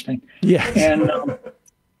podcasting. Yes. And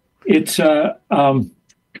it's, I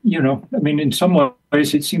mean, in some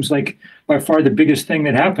ways, it seems like by far the biggest thing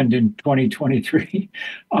that happened in 2023.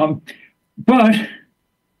 But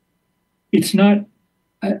it's not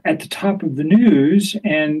at the top of the news.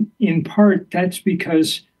 And in part, that's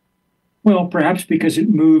because, well, perhaps because it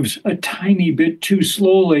moves a tiny bit too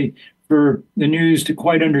slowly for the news to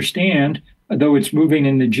quite understand, though it's moving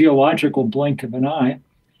in the geological blink of an eye.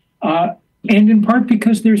 And in part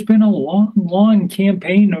because there's been a long, long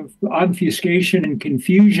campaign of obfuscation and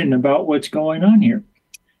confusion about what's going on here.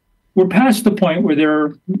 We're past the point where there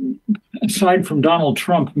are, aside from Donald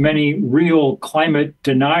Trump, many real climate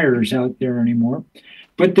deniers out there anymore.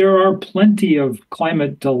 But there are plenty of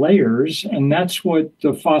climate delayers, and that's what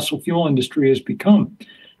the fossil fuel industry has become.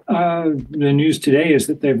 The news today is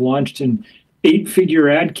that they've launched an 8-figure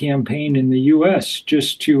ad campaign in the U.S.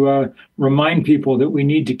 just to remind people that we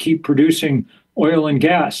need to keep producing oil and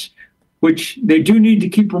gas, which they do need to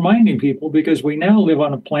keep reminding people because we now live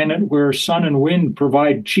on a planet where sun and wind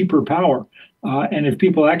provide cheaper power. And if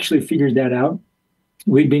people actually figured that out,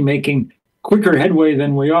 we'd be making quicker headway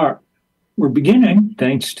than we are. We're beginning,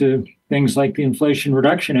 thanks to things like the Inflation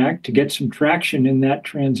Reduction Act, to get some traction in that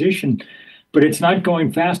transition, but it's not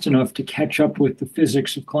going fast enough to catch up with the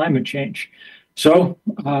physics of climate change. So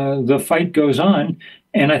the fight goes on,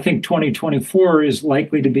 and I think 2024 is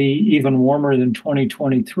likely to be even warmer than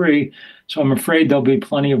 2023. So I'm afraid there'll be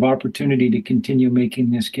plenty of opportunity to continue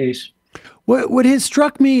making this case. What has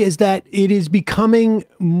struck me is that it is becoming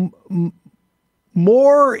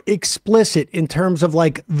more explicit in terms of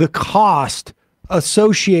like the cost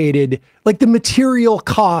associated, like the material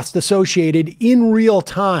cost associated in real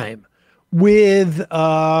time with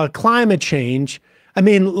climate change. I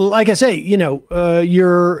mean, like I say,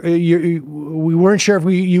 we weren't sure if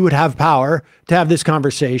you would have power to have this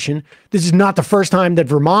conversation. This is not the first time that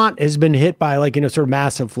Vermont has been hit by sort of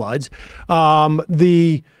massive floods.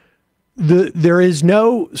 There is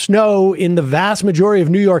no snow in the vast majority of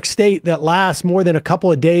New York State that lasts more than a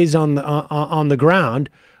couple of days on the ground.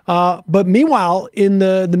 But meanwhile, in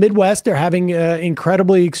the Midwest, they're having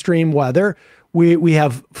incredibly extreme weather. We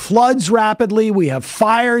have floods rapidly. We have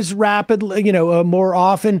fires rapidly. More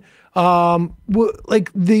often. It's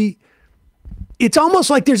almost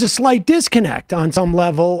like there's a slight disconnect on some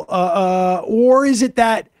level, or is it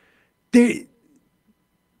that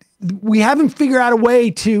we haven't figured out a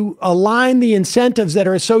way to align the incentives that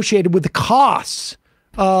are associated with the costs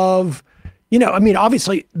of,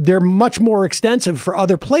 obviously they're much more extensive for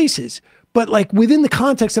other places, but within the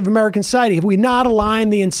context of American society, have we not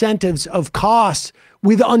aligned the incentives of costs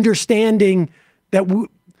with understanding that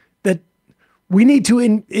we need to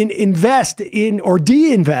invest in or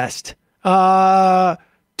de-invest to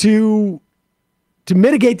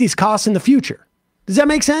mitigate these costs in the future? Does that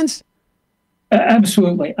make sense?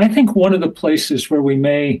 Absolutely. I think one of the places where we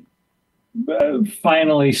may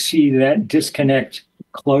finally see that disconnect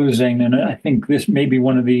closing, and I think this may be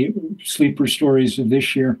one of the sleeper stories of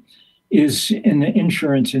this year, is in the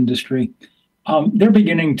insurance industry. They're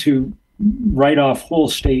beginning to write off whole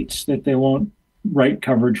states that they won't write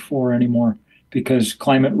coverage for anymore because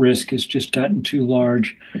climate risk has just gotten too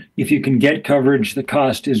large. If you can get coverage, the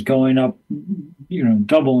cost is going up,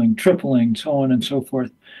 doubling, tripling, so on and so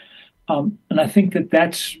forth. And I think that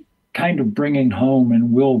that's kind of bringing home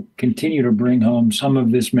and will continue to bring home some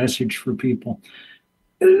of this message for people.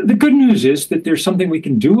 The good news is that there's something we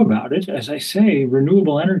can do about it. As I say,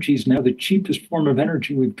 renewable energy is now the cheapest form of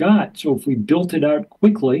energy we've got. So if we built it out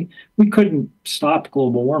quickly, we couldn't stop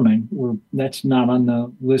global warming. That's not on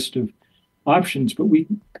the list of options, but we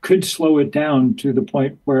could slow it down to the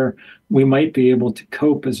point where we might be able to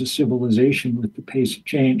cope as a civilization with the pace of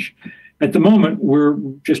change. At the moment, we're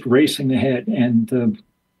just racing ahead, and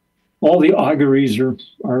all the auguries are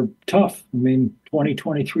tough. I mean,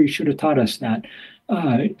 2023 should have taught us that.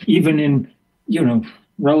 Even in,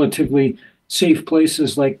 relatively safe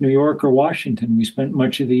places like New York or Washington, we spent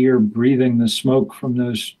much of the year breathing the smoke from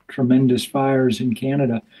those tremendous fires in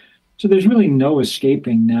Canada. So there's really no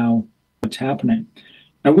escaping now what's happening.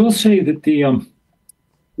 I will say that the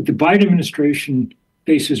Biden administration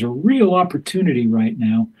faces a real opportunity right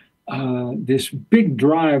now. This big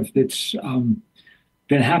drive that's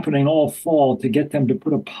been happening all fall to get them to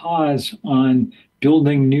put a pause on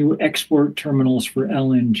building new export terminals for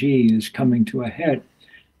LNG is coming to a head.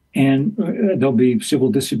 And there'll be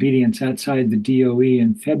civil disobedience outside the DOE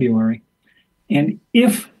in February. And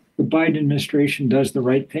if the Biden administration does the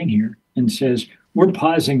right thing here and says, we're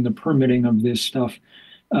pausing the permitting of this stuff,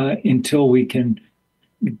 until we can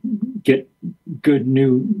get good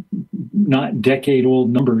new, not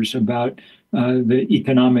decade-old numbers about the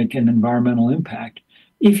economic and environmental impact.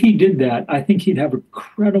 If he did that, I think he'd have a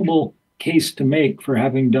credible case to make for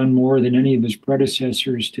having done more than any of his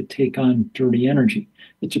predecessors to take on dirty energy.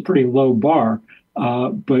 It's a pretty low bar,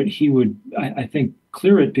 but he would, I think,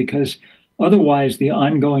 clear it, because otherwise the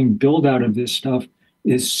ongoing build out of this stuff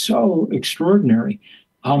is so extraordinary.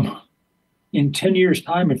 In 10 years'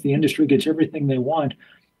 time, if the industry gets everything they want,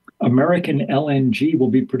 American LNG will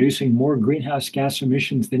be producing more greenhouse gas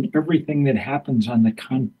emissions than everything that happens on the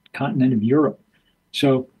continent of Europe.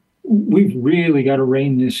 So we've really got to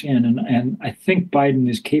rein this in. And I think Biden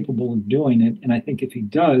is capable of doing it. And I think if he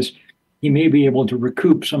does, he may be able to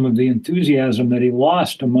recoup some of the enthusiasm that he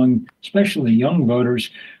lost among especially young voters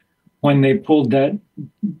when they pulled that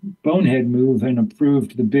bonehead move and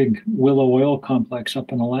approved the big Willow Oil complex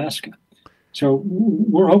up in Alaska. So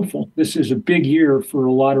we're hopeful. This is a big year for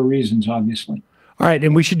a lot of reasons, obviously. All right,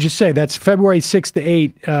 and we should just say that's February 6th to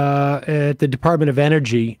 8th at the Department of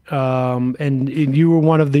Energy, and you were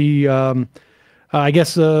one of the, I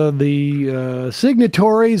guess, the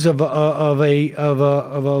signatories of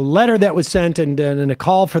a letter that was sent and a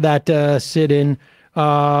call for that sit-in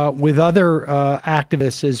with other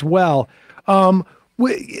activists as well.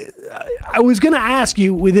 I was going to ask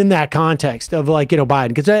you within that context of, like, Biden,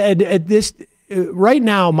 because at this right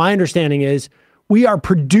now, my understanding is we are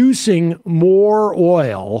producing more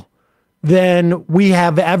oil than we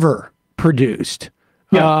have ever produced.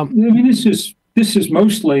 Yeah, I mean, this is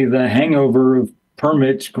mostly the hangover of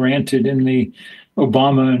permits granted in the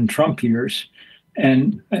Obama and Trump years,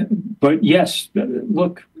 but yes,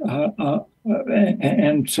 look,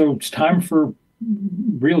 and so it's time for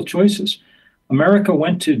real choices. America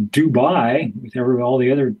went to Dubai with all the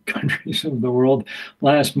other countries of the world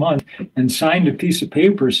last month and signed a piece of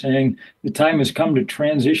paper saying the time has come to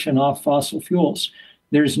transition off fossil fuels.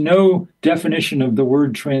 There's no definition of the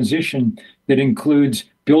word transition that includes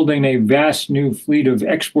building a vast new fleet of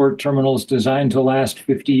export terminals designed to last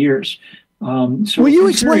 50 years. So will you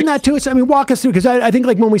explain that to us? I mean, walk us through, because I think,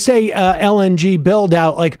 like, when we say LNG build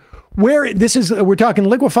out, like, where this is, we're talking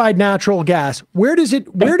liquefied natural gas. Where does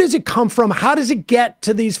it come from? How does it get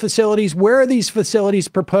to these facilities? Where are these facilities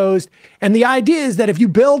proposed? And the idea is that if you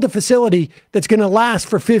build a facility that's going to last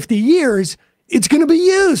for 50 years, it's going to be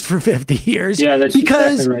used for 50 years. Yeah, that's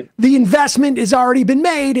because exactly right. The investment has already been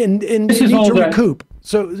made and they need to recoup.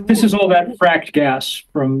 So this is all that fracked gas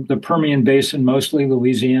from the Permian Basin, mostly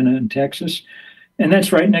Louisiana and Texas. And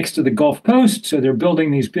that's right next to the Gulf Coast. So they're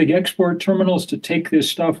building these big export terminals to take this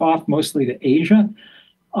stuff off, mostly to Asia.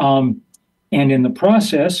 And in the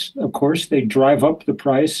process, of course, they drive up the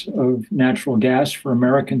price of natural gas for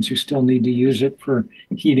Americans who still need to use it for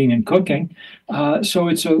heating and cooking. So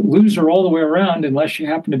it's a loser all the way around, unless you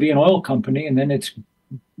happen to be an oil company. And then it's,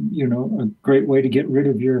 a great way to get rid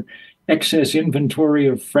of your excess inventory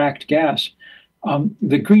of fracked gas.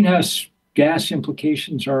 The greenhouse gas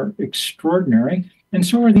implications are extraordinary, and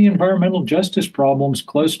so are the environmental justice problems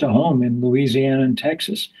close to home in Louisiana and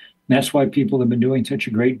Texas. And that's why people have been doing such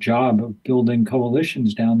a great job of building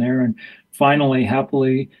coalitions down there. And finally,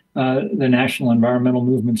 happily, the national environmental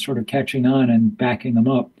movement sort of catching on and backing them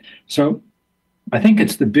up. So I think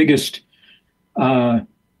it's the biggest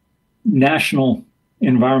national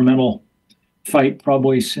environmental fight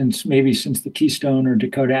probably since the Keystone or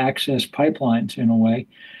Dakota Access pipelines, in a way.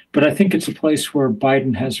 But I think it's a place where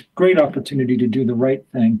Biden has a great opportunity to do the right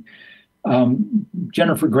thing.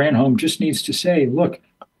 Jennifer Granholm just needs to say, look,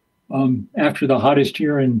 after the hottest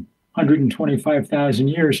year in 125,000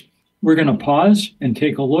 years, we're going to pause and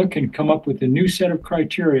take a look and come up with a new set of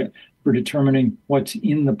criteria for determining what's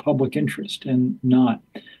in the public interest and not.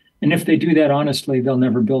 And if they do that honestly, they'll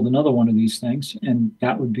never build another one of these things, and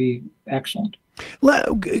that would be excellent.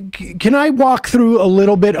 Can I walk through a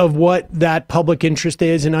little bit of what that public interest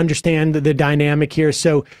is and understand the dynamic here?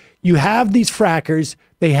 So you have these frackers,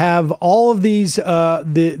 they have all of these,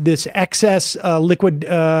 this excess liquid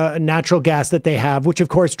natural gas that they have, which of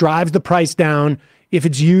course drives the price down if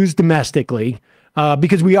it's used domestically,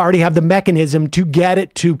 because we already have the mechanism to get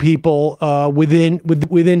it to people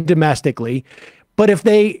within domestically. But if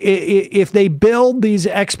they build these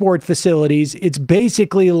export facilities, it's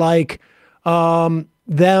basically like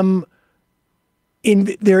they've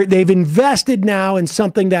invested now in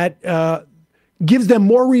something that gives them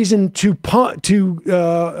more reason to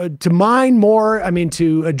mine more. I mean,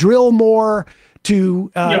 to drill more.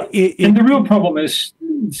 And the real problem is,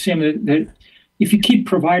 Sam, that if you keep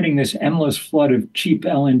providing this endless flood of cheap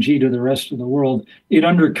LNG to the rest of the world, it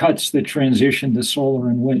undercuts the transition to solar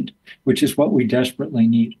and wind, which is what we desperately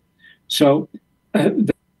need. So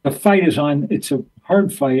the fight is on. It's a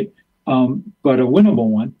hard fight, but a winnable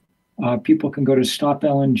one. People can go to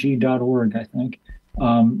stoplng.org, I think,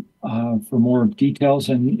 for more details.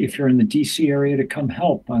 And if you're in the DC area, to come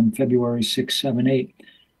help on February 6, 7, 8.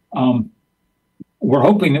 We're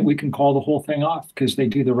hoping that we can call the whole thing off because they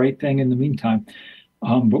do the right thing in the meantime.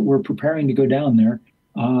 But we're preparing to go down there.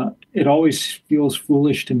 It always feels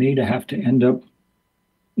foolish to me to have to end up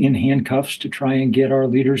in handcuffs to try and get our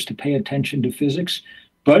leaders to pay attention to physics.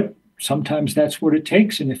 But sometimes that's what it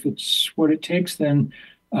takes. And if it's what it takes, then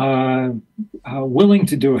willing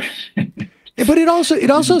to do it. But it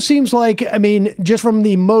also seems like, I mean, just from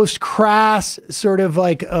the most crass sort of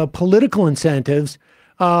like political incentives,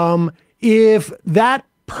 if that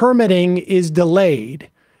permitting is delayed,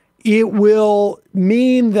 it will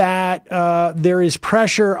mean that there is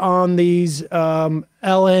pressure on these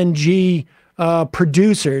LNG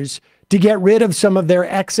producers to get rid of some of their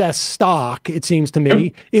excess stock. It seems to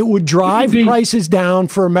me it would drive prices down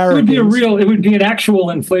for Americans. It would be an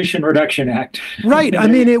actual Inflation Reduction Act. Right. I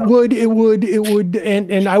mean, it would,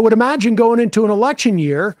 and I would imagine going into an election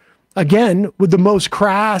year, again, with the most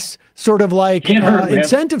crass sort of like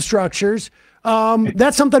incentive structures,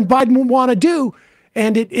 that's something Biden would want to do.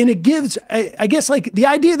 And it gives, I guess, like the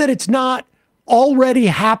idea that it's not already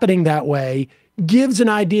happening that way gives an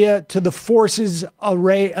idea to the forces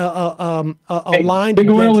aligned. Big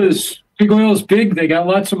oil is big. They got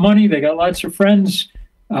lots of money. They got lots of friends.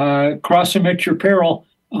 Cross them at your peril.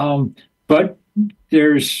 But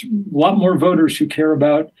there's a lot more voters who care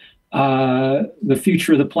about the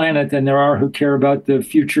future of the planet than there are who care about the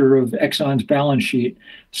future of Exxon's balance sheet.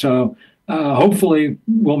 So hopefully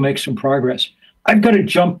we'll make some progress. I've got to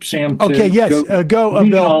jump, Sam. Okay, yes, go.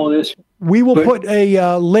 Bill. All of this. We will put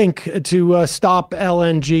a link to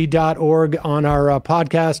stoplng.org on our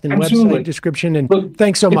podcast and website description. And look,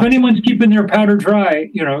 thanks so much. If anyone's keeping their powder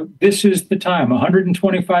dry, this is the time.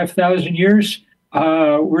 125,000 years.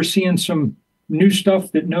 We're seeing some new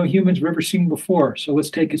stuff that no humans have ever seen before. So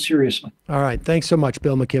let's take it seriously. All right. Thanks so much,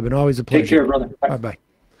 Bill McKibben. Always a pleasure. Take care, brother. Bye-bye.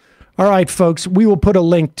 All right, folks. We will put a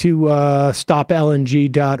link to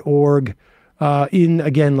stoplng.org.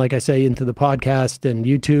 Again, like I say, into the podcast and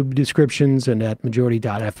YouTube descriptions and at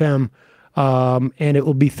majority.fm. And it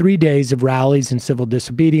will be 3 days of rallies and civil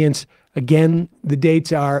disobedience. Again, the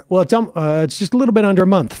dates are, it's just a little bit under a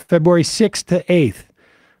month, February 6th to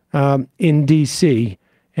 8th in D.C.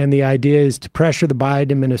 And the idea is to pressure the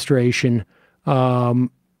Biden administration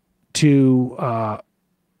to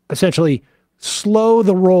essentially slow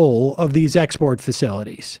the roll of these export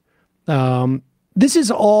facilities. This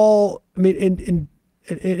is all, I mean,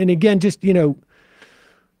 and again, just, to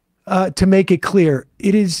make it clear,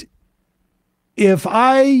 it is, if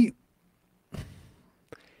I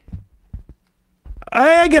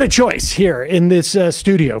get a choice here in this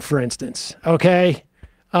studio, for instance, okay?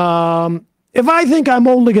 If I think I'm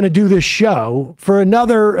only going to do this show for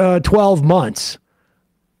another 12 months,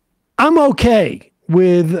 I'm okay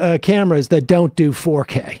with cameras that don't do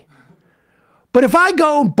 4K. But if I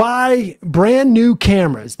go buy brand new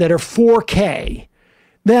cameras that are 4K,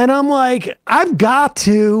 then I'm like, I've got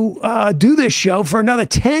to do this show for another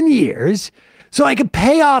 10 years so I can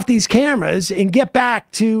pay off these cameras and get back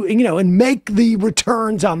to, and make the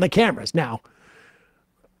returns on the cameras. Now,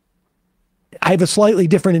 I have a slightly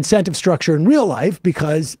different incentive structure in real life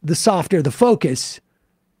because the softer the focus,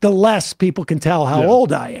 the less people can tell how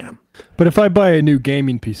old I am. But if I buy a new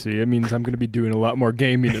gaming PC, it means I'm going to be doing a lot more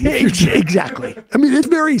gaming in the future. Exactly. I mean, it's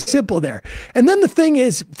very simple there. And then the thing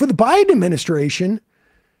is, for the Biden administration,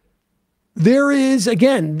 there is,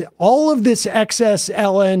 again, all of this excess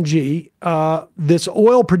LNG, this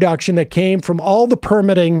oil production that came from all the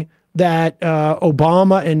permitting that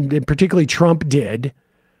Obama and particularly Trump did.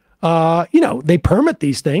 They permit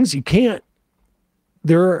these things.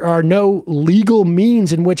 There are no legal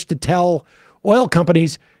means in which to tell oil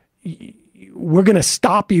companies, we're going to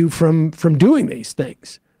stop you from doing these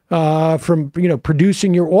things, from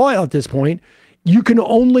producing your oil at this point. You can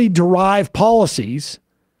only derive policies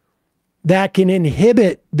that can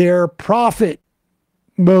inhibit their profit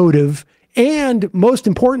motive and, most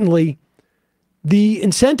importantly, the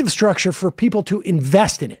incentive structure for people to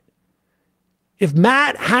invest in it. If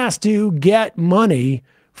Matt has to get money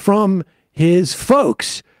from his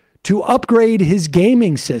folks to upgrade his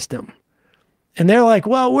gaming system, and they're like,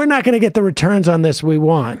 well, we're not going to get the returns on this we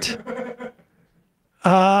want,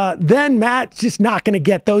 then Matt's just not going to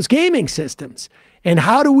get those gaming systems. And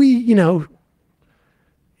how do we,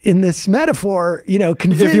 in this metaphor,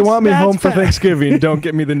 if you want me home for Thanksgiving, don't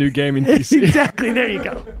get me the new gaming PC. Exactly. There you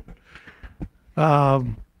go.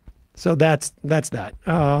 So that's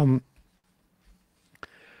that.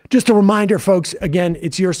 Just a reminder, folks, again,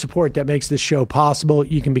 it's your support that makes this show possible.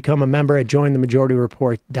 You can become a member at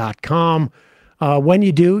jointhemajorityreport.com. When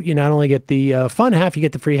you do, you not only get the fun half, you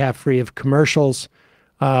get the free half free of commercials.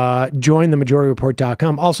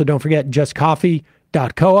 Jointhemajorityreport.com. Also, don't forget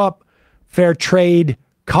justcoffee.coop, fair trade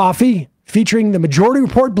coffee featuring the Majority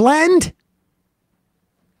Report blend.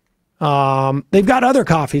 They've got other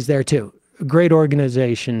coffees there too. A great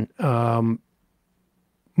organization.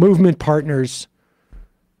 Movement Partners.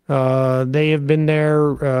 They have been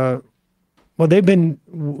there. They've been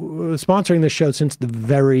sponsoring this show since the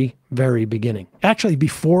very, very beginning. Actually,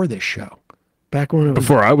 before this show, back when it was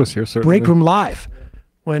before I was here, certainly. Break Room Live,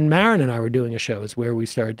 when Marin and I were doing a show, is where we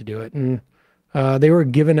started to do it, and they were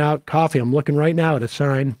giving out coffee. I'm looking right now at a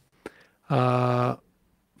sign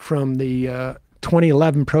from the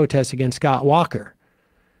 2011 protest against Scott Walker,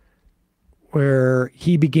 where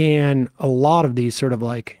he began a lot of these sort of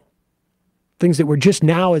like things that we're just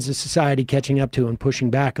now as a society catching up to and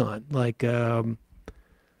pushing back on, like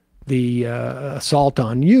the assault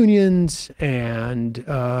on unions and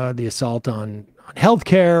the assault on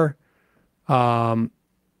healthcare.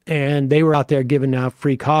 And they were out there giving out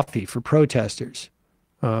free coffee for protesters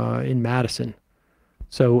in Madison.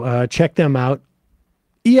 So check them out.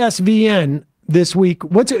 ESVN this week.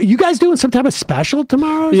 You guys doing some type of special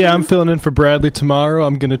tomorrow? Yeah, I'm filling in for Bradley tomorrow.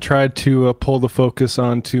 I'm going to try to pull the focus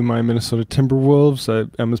onto my Minnesota Timberwolves.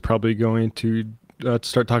 Emma's probably going to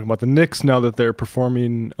start talking about the Knicks now that they're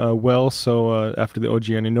performing well. So after the OG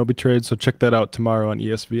Anunoby trade, so check that out tomorrow on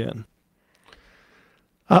ESVN.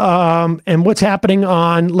 And what's happening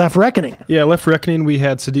on Left Reckoning? Yeah, Left Reckoning, we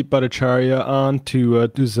had Sudeep Bhattacharya on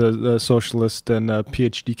who's a socialist and a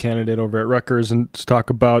PhD candidate over at Rutgers, and to talk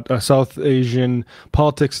about South Asian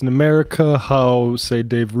politics in America, how, say,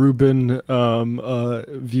 Dave Rubin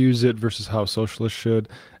views it versus how socialists should.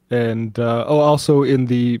 And also in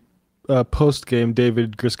the post-game,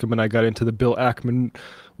 David Griscom and I got into the Bill Ackman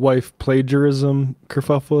wife plagiarism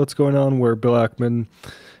kerfuffle that's going on, where Bill Ackman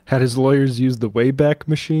had his lawyers use the Wayback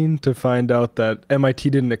Machine to find out that MIT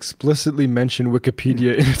didn't explicitly mention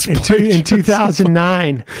Wikipedia in its in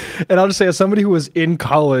 2009. And I'll just say, as somebody who was in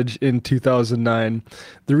college in 2009,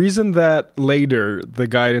 the reason that later the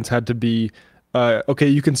guidance had to be, okay,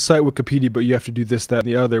 you can cite Wikipedia, but you have to do this, that, and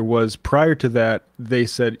the other, was prior to that, they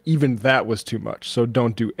said even that was too much. So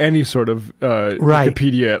don't do any sort of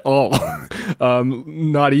Wikipedia at all,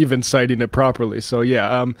 not even citing it properly. So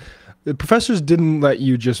yeah, the professors didn't let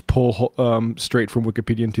you just pull straight from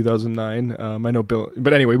Wikipedia in 2009. I know Bill,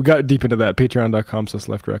 but anyway, we got deep into that.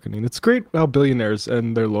 Patreon.com/Left Reckoning. It's great how billionaires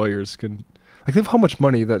and their lawyers can, I think, how much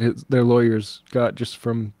money that their lawyers got just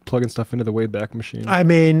from plugging stuff into the Wayback Machine. I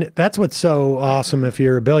mean, that's what's so awesome if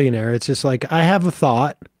you're a billionaire. It's just like, I have a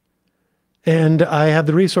thought, and I have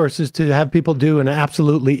the resources to have people do an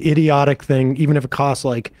absolutely idiotic thing, even if it costs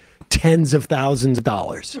like tens of thousands of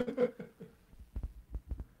dollars.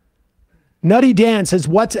 Nutty Dan says,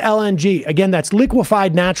 what's LNG? Again, that's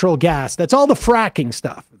liquefied natural gas. That's all the fracking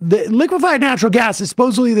stuff. The liquefied natural gas is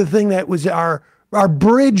supposedly the thing that was our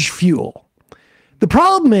bridge fuel. The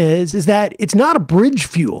problem is that it's not a bridge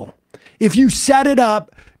fuel if you set it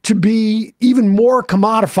up to be even more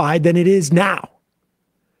commodified than it is now.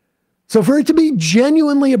 So for it to be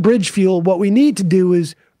genuinely a bridge fuel, what we need to do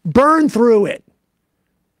is burn through it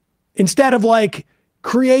instead of like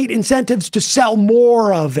create incentives to sell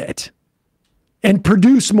more of it and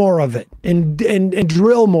produce more of it and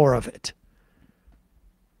drill more of it.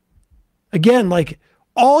 Again, like,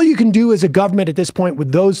 all you can do as a government at this point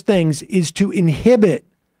with those things is to inhibit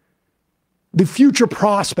the future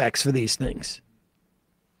prospects for these things.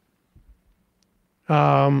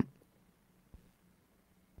 Ramona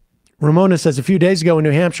says, a few days ago in New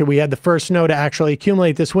Hampshire, we had the first snow to actually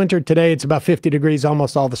accumulate this winter. Today, it's about 50 degrees.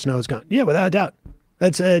 Almost all the snow is gone. Yeah, without a doubt.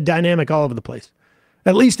 That's dynamic all over the place,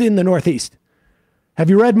 at least in the Northeast. Have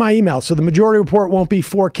you read my email? So the Majority Report won't be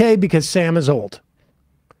 4K because Sam is old.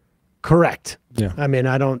 Correct. Yeah. I mean,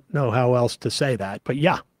 I don't know how else to say that, but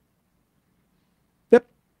yeah. Yep.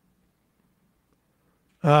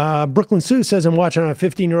 Brooklyn Sue says, I'm watching on a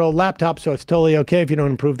 15-year-old laptop, so it's totally okay if you don't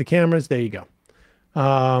improve the cameras. There you go.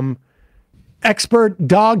 Expert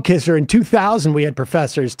dog kisser. In 2000, we had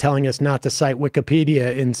professors telling us not to cite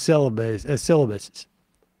Wikipedia in syllabuses.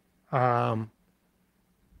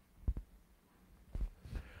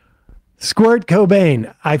 Squirt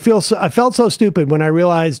Cobain. I felt so stupid when I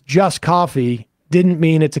realized Just Coffee didn't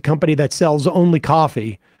mean it's a company that sells only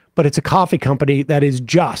coffee, but it's a coffee company that is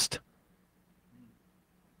just.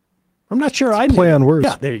 I'm not sure. I play on words.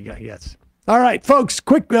 Yeah, there you go. Yes. All right, folks,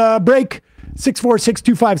 quick break.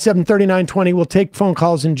 646-257-3920. We'll take phone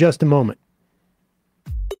calls in just a moment.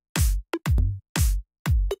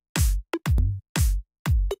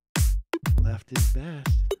 Left is best.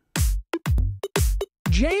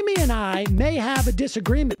 Jamie and I may have a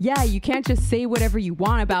disagreement. Yeah, you can't just say whatever you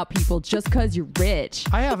want about people just because you're rich.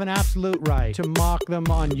 I have an absolute right to mock them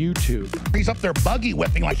on YouTube. He's up there buggy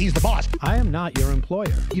whipping like he's the boss. I am not your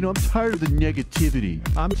employer. You know, I'm tired of the negativity.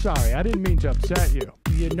 I'm sorry. I didn't mean to upset you.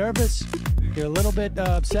 You're nervous. You're a little bit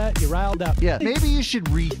upset. You're riled up. Yeah, maybe you should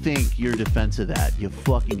rethink your defense of that, you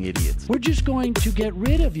fucking idiots. We're just going to get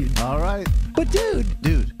rid of you. All right. But dude.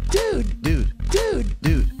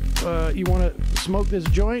 You want to smoke this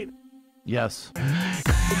joint? Yes.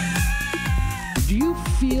 Do you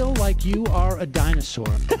feel like you are a dinosaur?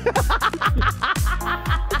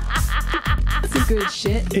 That's some good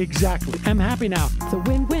shit. Exactly. I'm happy now. It's a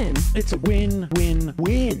win-win. It's a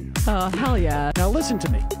win-win-win. Oh, hell yeah. Now listen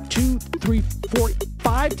to me. 2, 3, 4,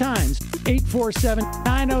 5 times.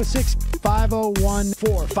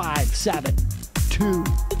 847-906-501-457. 2,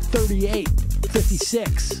 38,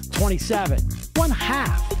 56, 27.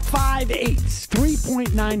 1/2. 5 8s.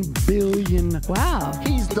 3.9 billion. Wow.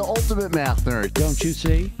 He's the ultimate math nerd. Don't you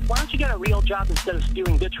see? Why don't you get a real job instead of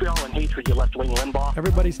spewing vitriol and hatred, you left-wing Limbaugh?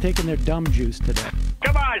 Everybody's taking their dumb juice today.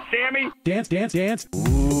 Come on, Sammy. Dance, dance, dance.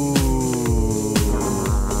 Ooh.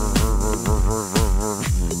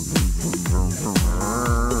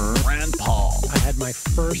 Rand Paul. I had my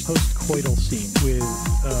first post-coital scene with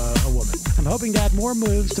a woman. I'm hoping to add more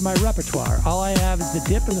moves to my repertoire. All I have is the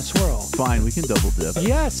dip and the swirl. Fine, we can double dip.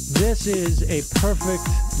 Yes, this is a perfect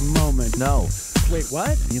moment. No. Wait,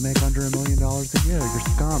 what? You make under $1 million a year. You're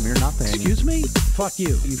scum. You're nothing. Excuse me? Fuck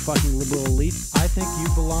you, you fucking liberal elite. I think you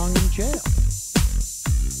belong in jail.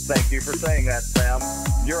 Thank you for saying that, Sam.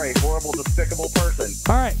 You're a horrible, despicable person.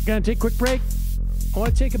 All right, gonna take a quick break. I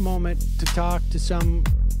want to take a moment to talk to some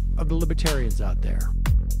of the libertarians out there.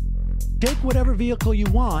 Take whatever vehicle you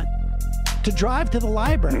want to drive to the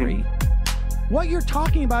library. What you're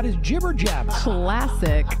talking about is jibber jabber.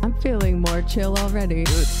 Classic. I'm feeling more chill already.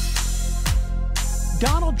 Good.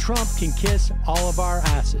 Donald Trump can kiss all of our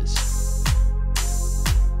asses.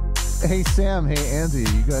 Hey, Sam. Hey, Andy.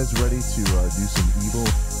 You guys ready to do some evil?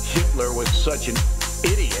 Hitler was such an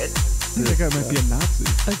idiot. That guy might be a Nazi.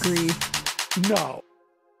 Agreed. No.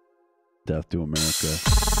 Death to America.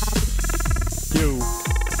 You.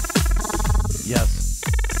 Yes.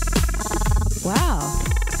 Wow.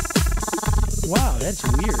 Wow, that's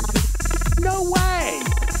weird. No way!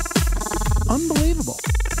 Unbelievable.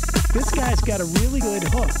 This guy's got a really good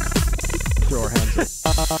hook. Throw our hands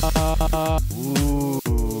up. Ooh.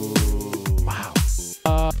 Wow.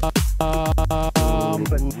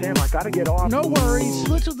 But Sam, I gotta get off. No worries.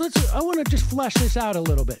 Let's. I want to just flesh this out a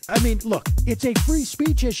little bit. I mean, look, it's a free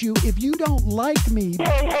speech issue. If you don't like me...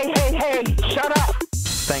 Hey, shut up!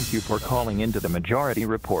 Thank you for calling into the Majority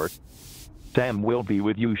Report. Sam will be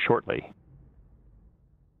with you shortly.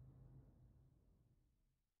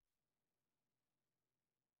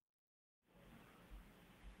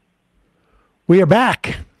 We are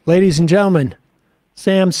back, ladies and gentlemen.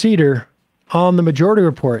 Sam Seder on the Majority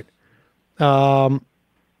Report.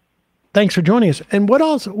 Thanks for joining us. And what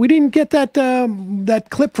else? We didn't get that that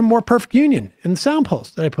clip from More Perfect Union in the sound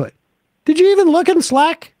post that I put. Did you even look in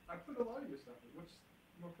Slack? I put a lot of your stuff. What's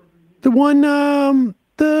More Perfect Union? The one,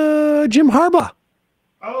 the Jim Harbaugh.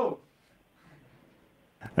 Oh.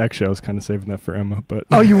 Actually, I was kind of saving that for Emma, but...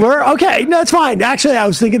 Oh, you were? Okay, no, that's fine. Actually, I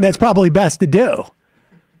was thinking that's probably best to do.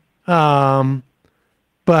 And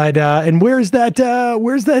where's that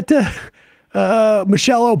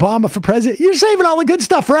Michelle Obama for president? You're saving all the good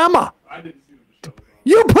stuff for Emma. I didn't see Michelle Obama.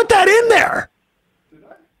 You put that in there. Did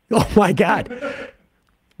I? Oh my God.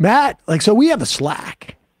 Matt, so we have a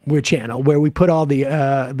Slack channel where we put all the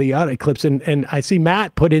audio clips and I see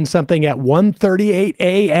Matt put in something at 1:38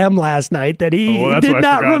 a.m. last night that he did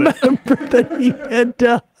not remember that he had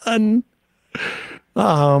done.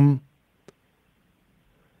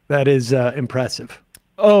 That is impressive.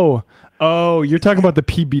 Oh, you're talking about the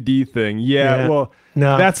PBD thing. Yeah. Well,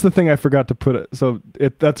 no, that's the thing I forgot to put it. So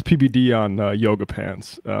that's PBD on yoga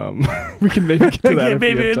pants. We can maybe get to that. Yeah,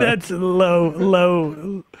 maybe that's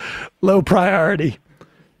low priority.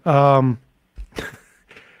 But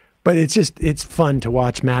it's fun to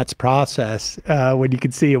watch Matt's process when you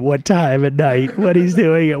can see at what time at night what he's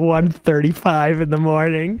doing at 1:35 in the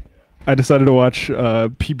morning. I decided to watch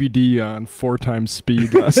PBD on 4 times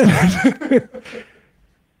speed last night.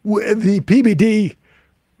 The PBD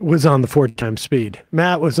was on the 4 times speed.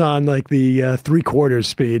 Matt was on like the 3/4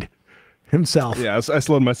 speed himself. Yeah, I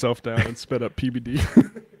slowed myself down and sped up PBD.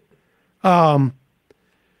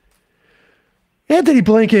 Anthony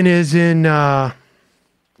Blinken is in.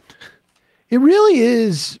 It really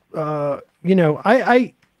is. There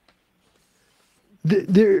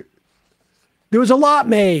was a lot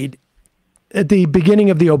made at the beginning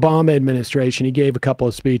of the Obama administration. He gave a couple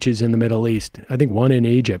of speeches in the Middle East. I think one in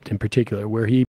Egypt in particular, where he